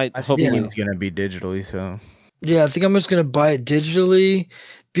 I might I hopefully... think it's gonna be digitally, so Yeah, I think I'm just gonna buy it digitally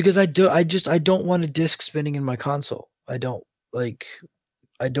because I don't want a disc spinning in my console. I don't like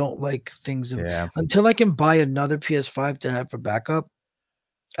things yeah. until I can buy another PS5 to have for backup.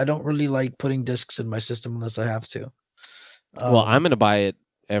 I don't really like putting discs in my system unless I have to. Well, I'm going to buy it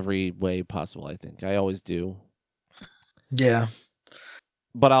every way possible, I think. I always do. Yeah.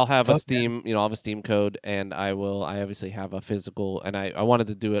 But I'll have a Fuck Steam, I'll have a Steam code, and I obviously have a physical, and I wanted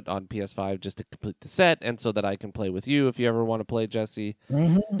to do it on PS5 just to complete the set, and so that I can play with you if you ever want to play, Jesse.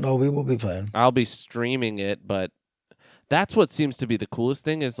 Mm-hmm. Oh, we will be playing. I'll be streaming it, but that's what seems to be the coolest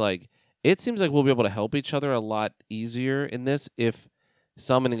thing is like it seems like we'll be able to help each other a lot easier in this if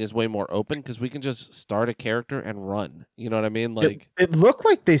summoning is way more open because we can just start a character and run. You know what I mean? Like, it looked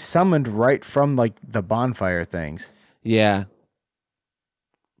like they summoned right from like the bonfire things. yeah.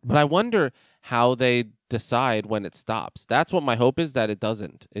 But I wonder how they decide when it stops. That's what my hope is, that it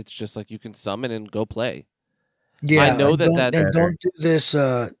doesn't. It's just like you can summon and go play. Yeah, I know that don't, that's and don't do this.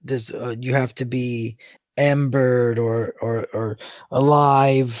 You have to be embered or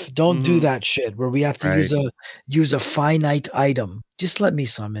alive. Don't do Mhm. that shit where we have to Right. use a finite item. Just let me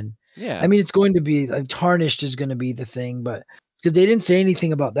summon. yeah. I mean, it's going to be tarnished is going to be the thing, but because they didn't say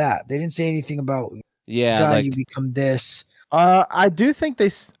anything about that, they didn't say anything about Yeah, die like you become this. I do think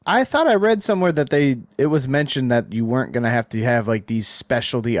I thought I read somewhere that it was mentioned that you weren't going to have like these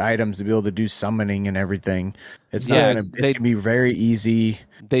specialty items to be able to do summoning and everything. It's Yeah, not going to be very easy.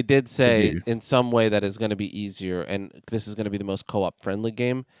 they did say do. in some way that is going to be easier and this is going to be the most co-op friendly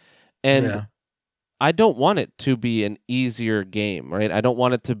game. And Yeah. I don't want it to be an easier game, right? I don't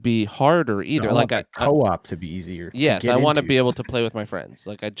want it to be harder either. I Like want the co-op to be easier. yes, to I want to into. be able to play with my friends.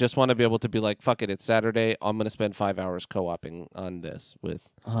 Like I just want to be able to be like, fuck it, it's Saturday. I'm going to spend 5 hours co-oping on this with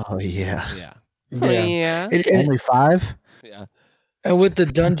Oh yeah. yeah. Yeah. yeah. Only 5? Yeah. And with the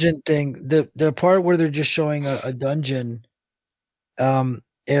dungeon thing, the part where they're just showing a dungeon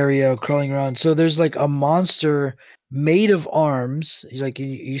area crawling around. So there's like a monster made of arms. Like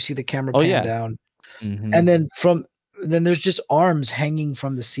you see the camera pan yeah. down. Mm-hmm. And then there's just arms hanging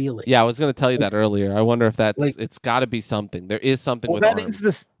from the ceiling. Yeah, I was going to tell you that earlier. I wonder if that's Like- it's got to be something. There is something with that arms.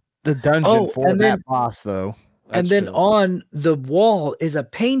 is the dungeon Oh, for and that then- boss though. And That's then true. on the wall is a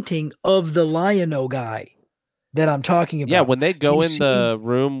painting of the Lion-O guy that I'm talking about. Yeah, when they go He's in the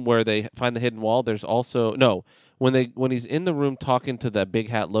room where they find the hidden wall, there's also when he's in the room talking to the big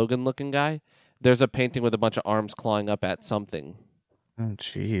hat Logan looking guy, there's a painting with a bunch of arms clawing up at something. Oh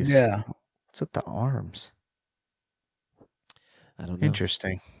jeez. Yeah. What's with the arms? I don't know.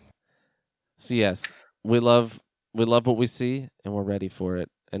 Interesting. So yes, we love what we see and we're ready for it.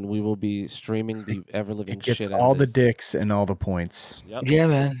 And we will be streaming the ever living It gets shit out all of the this. dicks and all the points Yep. Yeah,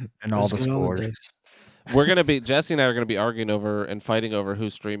 man. and all the Let's get scores. dicks. We're gonna be Jesse and I are gonna be arguing over and fighting over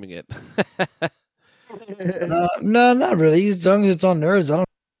who's streaming it. No, not really. As long as it's on Nerds, I don't.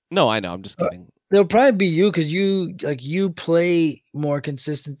 No, I know, I'm just kidding. It'll probably be you because you play more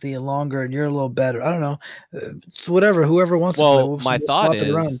consistently and longer, and you're a little better. I don't know. It's whatever. Whoever wants to play. Well, we'll my swap thought it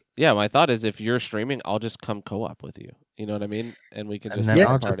around. is if you're streaming, I'll just come co-op with you. You know what I mean? And we can And just then have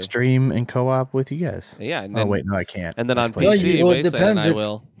I'll a party. just stream and co-op with you guys. Yeah, and Oh then wait, no, I can't. and then Let's on play No, PC, well, it Wasteland and depends I if-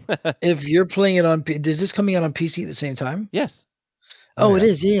 will. If you're playing it on, is this coming out on PC at the same time? Yes. Oh, it yeah.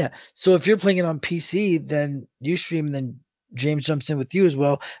 is. Yeah. So if you're playing it on PC, then you stream, and then James jumps in with you as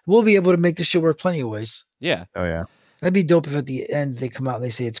well. We'll be able to make this shit work plenty of ways. Yeah, Oh yeah. That'd be dope if at the end they come out and they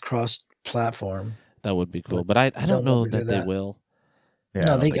say it's cross-platform. that would be cool. But I don't they'll know never do that they that. will. Yeah. No, I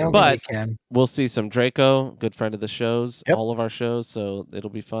don't they, think I don't it But- think they can. We'll see some Draco, good friend of the shows, Yep. all of our shows, so it'll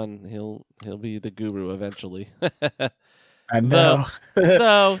be fun. He'll be the guru eventually. I know.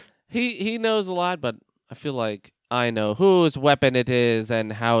 Though he knows a lot, but I feel like I know whose weapon it is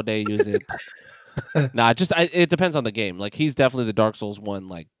and how they use it. Nah, it depends on the game. Like he's definitely the Dark Souls 1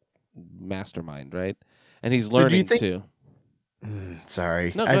 like mastermind, right? And he's do you learning think- too.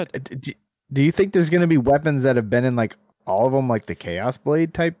 Sorry. No, I- good. do you think there's going to be weapons that have been in like all of them, like the Chaos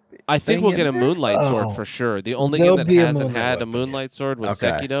Blade type? I think thing we'll in get a there? Moonlight Sword Oh. for sure. The only There'll game that be a hasn't Moonlight had a weapon, yeah. Moonlight Sword was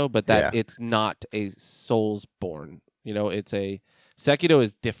Okay. Sekido, but that Yeah. it's not a Soulsborne. You know, Sekido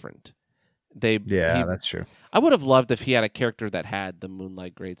is different. Yeah, that's true. I would have loved if he had a character that had the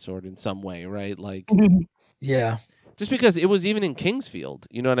Moonlight Greatsword in some way, right? Like Yeah. just because it was even in Kingsfield,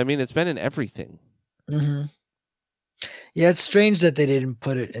 you know what I mean? It's been in everything. hmm Yeah, it's strange that they didn't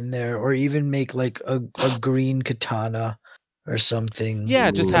put it in there, or even make like a green katana or something.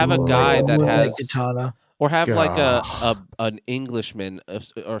 Yeah, just have a guy that Moonlight has, katana. or have like Gah. an Englishman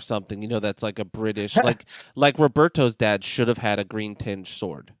or something, you know, that's like a British, like Roberto's dad should have had a green tinged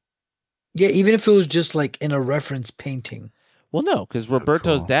sword. Yeah, even if it was just like in a reference painting. Well, no, because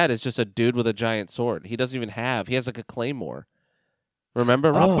Roberto's cool. dad is just a dude with a giant sword. He doesn't even have. He has like a claymore.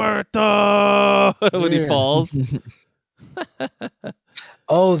 Remember Oh. Roberto when he Yeah. falls?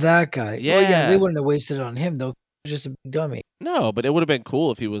 Oh, that guy. Well, yeah, Yeah. they wouldn't have wasted it on him though. He was just a big dummy. No, but it would have been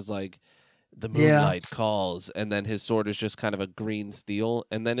cool if he was like, the Yeah. moonlight calls, and then his sword is just kind of a green steel,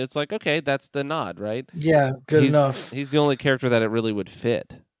 and then it's like, okay, that's the nod, right? Yeah, good enough. He's the only character that it really would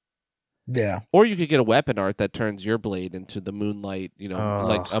fit. Yeah. Or you could get a weapon art that turns your blade into the moonlight, you know,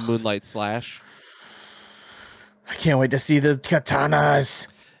 like a Ugh. moonlight slash. I can't wait to see the katanas.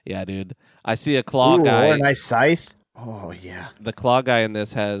 Yeah, dude. I see a claw Ooh, guy. or a nice scythe. Oh yeah. The claw guy in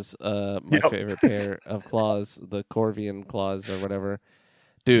this has my Yep. favorite pair of claws, the Corvian claws or whatever.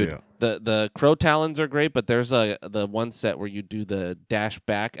 Dude, Yeah. the crow talons are great, but there's the one set where you do the dash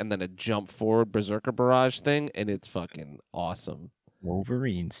back and then a jump forward berserker barrage thing, and it's fucking awesome.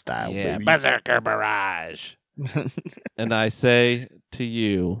 Wolverine style. Yeah, Baby. berserker barrage. And I say to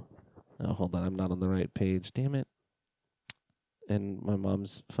you, oh, hold on, I'm not on the right page. Damn it. And my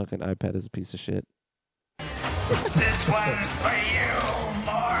mom's fucking iPad is a piece of shit. This one's for you,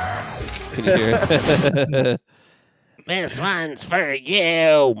 Morph. Can you hear it? This one's for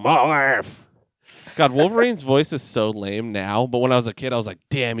you, Morph. God, Wolverine's voice is so lame now, but when I was a kid, I was like,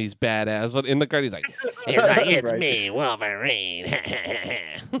 damn, he's badass. But in the card, he's like, it's Right. me, Wolverine.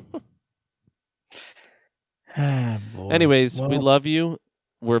 Ah, boy. Anyways, we Well, love you.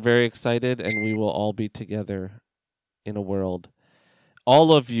 We're very excited, and we will all be together in a world.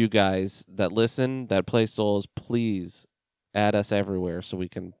 All of you guys that listen, that play Souls, please add us everywhere so we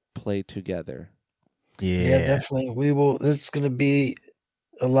can play together. yeah, definitely. We will. It's going to be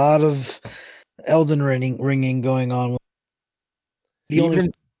a lot of Elden ringing going on. We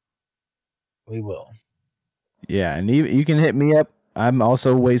will. Yeah, and you can hit me up. I'm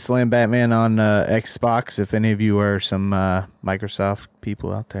also Wasteland Batman on Xbox if any of you are some Microsoft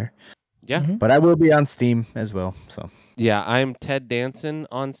people out there. Yeah. Mhm. But I will be on Steam as well. So Yeah, I'm Ted Danson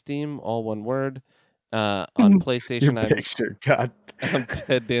on Steam, all one word. On your PlayStation, picture, God. I'm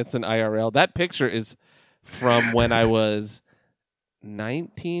Ted Danson IRL. That picture is from when I was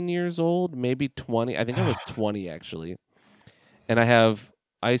 19 years old, maybe 20. I think I was 20 actually. And I have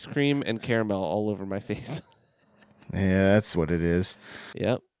ice cream and caramel all over my face. Yeah, that's what it is.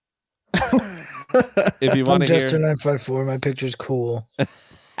 Yep. If you want I'm to Jester hear 954. My picture's cool.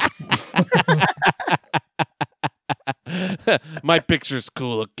 my picture's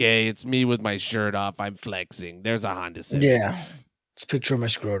cool, okay? It's me with my shirt off. I'm flexing. There's a Honda Civic. Yeah, it's a picture of my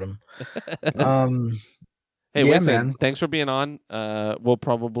scrotum. Um, Hey, yeah, listen, man. thanks for being on. We'll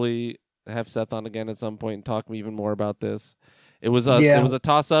probably have Seth on again at some point and talk even more about this. It was a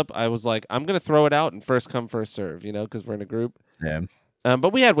toss up. I was like, I'm gonna throw it out and first come first serve, because we're in a group. Yeah.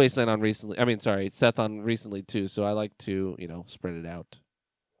 But we had Wasteland on recently. Seth on recently too. So I like to spread it out.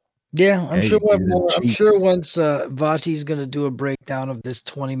 Yeah, I'm Yeah, sure you we'll have do the more. I'm cheeks. sure once Vati's gonna do a breakdown of this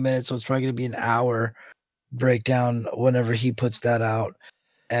 20 minutes, so it's probably gonna be an hour breakdown whenever he puts that out,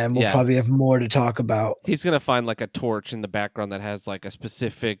 and we'll Yeah. probably have more to talk about. He's gonna find like a torch in the background that has like a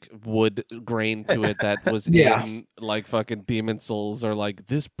specific wood grain to it that was Yeah. in like fucking Demon Souls, or like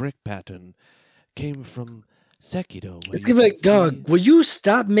this brick pattern came from Sekiro. where It's you gonna be can like, dog, see-" will you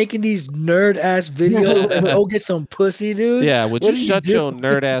stop making these nerd ass videos and go get some pussy, dude? Yeah, would What you are shut your doing?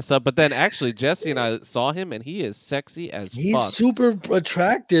 nerd ass up? But then actually, Jesse and I saw him, and he is sexy as He's fuck. super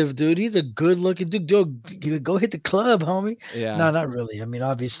attractive, dude. He's a good looking dude. Dude, go hit the club, homie. Yeah, No, not really. I mean,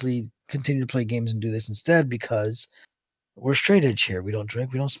 obviously, continue to play games and do this instead because we're straight edge here. We don't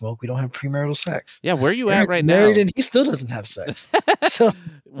drink, we don't smoke, we don't have premarital sex. yeah. Where are you at Eric's right married now? and he still doesn't have sex. So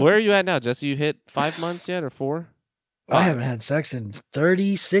Where are you at now, Jesse? You hit 5 months yet, or 4? I 5. haven't had sex in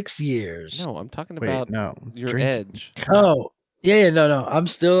 36 years. No, I'm talking Wait, about no. your Drink- edge. Oh, yeah, no.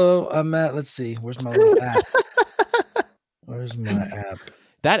 I'm at, let's see. Where's my little app? Where's my app?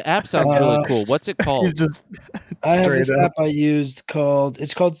 That app sounds really cool. What's it He's called? just I have straight this up. app I used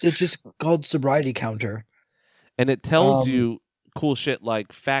it's just called Sobriety Counter. And it tells Um, you cool shit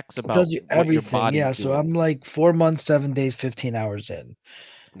like facts It about tells you what your everything. body's Yeah, so doing. I'm like 4 months, 7 days, 15 hours in.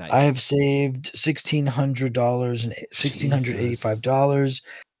 Nice. I have saved $1,600 and $1,685.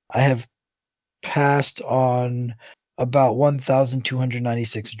 I have passed on about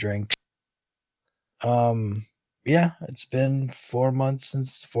 1,296 drinks. Yeah, it's been 4 months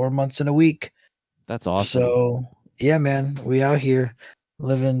since 4 months in a week. That's awesome. So yeah, man, we out here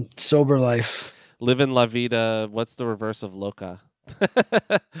living sober life. Living la vida. What's the reverse of loca?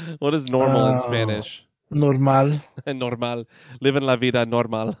 What is normal in Spanish? Normal. Normal. Living la vida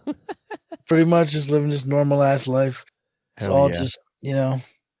normal. Pretty much just living this normal ass life. It's Hell all yeah. just,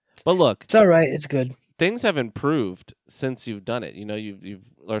 But look, it's all right. It's good. things have improved since you've done it.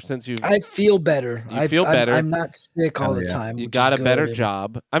 Since you've I feel better. You feel better. I'm not sick all Hell the yeah. time. you which got is a better good, and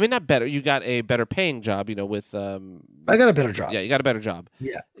job. I mean, not better. You got a better paying job. With I got a better job. yeah, you got a better job.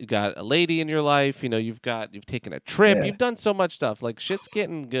 Yeah. You got a lady in your life. You've taken a trip. Yeah. You've done so much stuff. Like shit's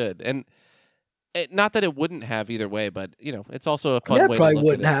getting good. And not that it wouldn't have either way, but it's also a fun Yeah, way probably to look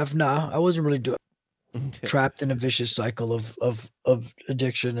wouldn't at have. Nah, I wasn't really doing it. trapped in a vicious cycle of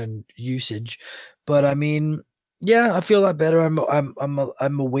addiction and usage. But I mean, Yeah, I feel a lot better.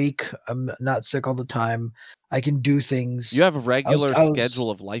 I'm awake. I'm not sick all the time. I can do things. You have a regular I was- schedule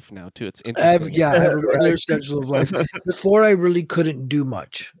of life now too. It's I have, interesting. yeah, I have a regular Right. schedule of life. Before, I really couldn't do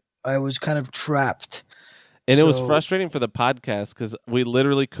much. I was kind of trapped. And it was So- frustrating for the podcast because we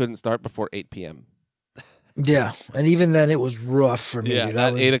literally couldn't start before 8 p.m. Yeah, and even then, it was rough for me. Yeah, dude.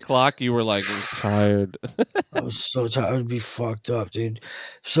 at 8 o'clock, you were like tired. I was so tired. I would be fucked up, dude.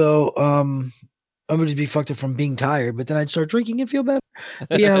 So, I would just be fucked up from being tired. But then I'd start drinking and feel better.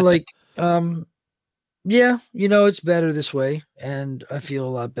 But yeah, like, yeah, it's better this way, and I feel a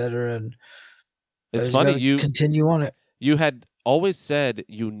lot better. And I It's just funny gotta you continue on it. had always said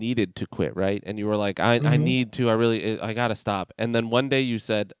you needed to quit, right? And you were like, I Mhm. need to. I gotta stop. And then one day you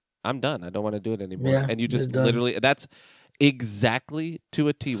said, I'm done. I don't want to do it anymore. Yeah, and you it's just done. literally. That's exactly to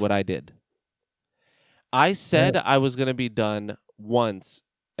a T what I did. I said I was gonna be done once,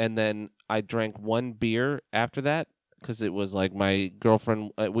 and then I drank one beer after that because it was like my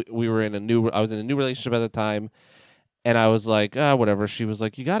girlfriend. We were in I was in a new relationship at the time, and I was like, whatever. She was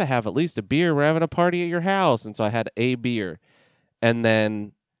like, you got to have at least a beer. We're having a party at your house, and so I had a beer, and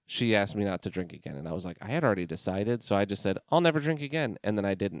then she asked me not to drink again, and I was like, I had already decided, so I just said I'll never drink again, and then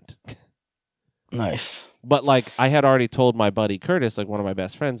I didn't. Nice. But like I had already told my buddy Curtis, like one of my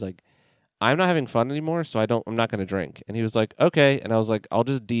best friends, like I'm not having fun anymore, so I'm not going to drink. And he was like, okay. And I was like, I'll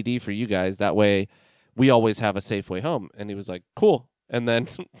just DD for you guys. That way we always have a safe way home. And he was like, cool. And then,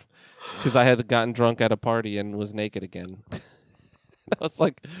 because I had gotten drunk at a party and was naked again. I was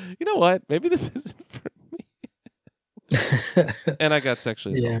like, you know what? Maybe this isn't for me. And I got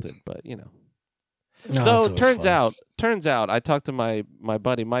sexually Yeah. assaulted, but No, Though it's always turns out, I talked to my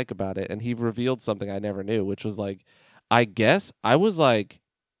buddy Mike about it, and he revealed something I never knew, which was like, I guess I was like,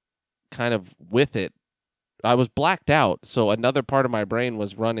 kind of with it. I was blacked out, so another part of my brain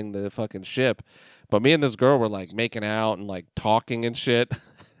was running the fucking ship. But me and this girl were like making out and like talking and shit.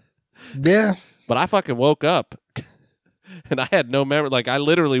 fun. Yeah. But I fucking woke up, and I had no memory. Like I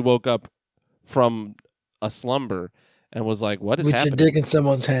literally woke up from a slumber and was like, "What is With your happening?" dick in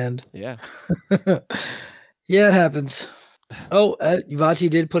someone's hand. Yeah. Yeah, it happens. Oh, Vati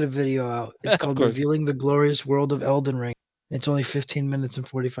did put a video out. It's Of called course. Revealing the Glorious World of Elden Ring. It's only 15 minutes and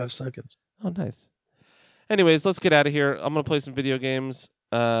 45 seconds. Oh, nice. Anyways, let's get out of here. I'm gonna play some video games.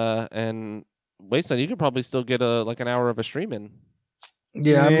 And Wasteland, you could probably still get an hour of a stream in.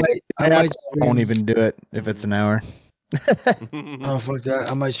 Yeah, Yeah, I might won't stream. even do it if it's an hour. Oh, fuck that.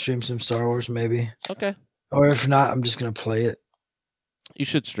 I might stream some Star Wars maybe. Okay. Or if not, I'm just going to play it. You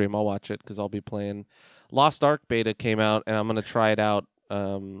should stream. I'll watch it because I'll be playing. Lost Ark beta came out, and I'm gonna try it out.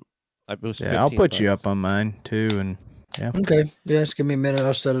 It was Yeah, I'll put you $15. up on mine too, and Okay. Yeah, just give me a minute.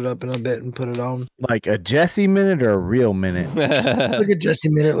 I'll set it up in a bit and put it on. like a Jesse minute or a real minute. Look at Jesse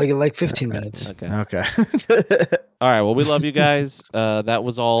minute, like 15 minutes. Okay. Okay. All right. Well, we love you guys. That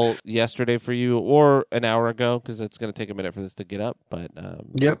was all yesterday for you, or an hour ago, because it's gonna take a minute for this to get up. But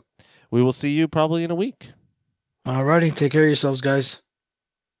Yep. we will see you probably in a week. Alrighty. Take care of yourselves, guys.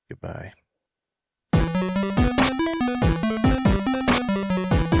 Goodbye.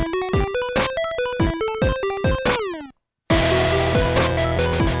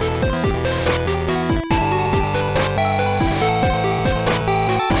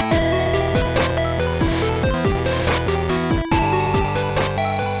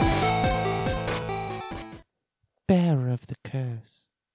 Bearer of the curse.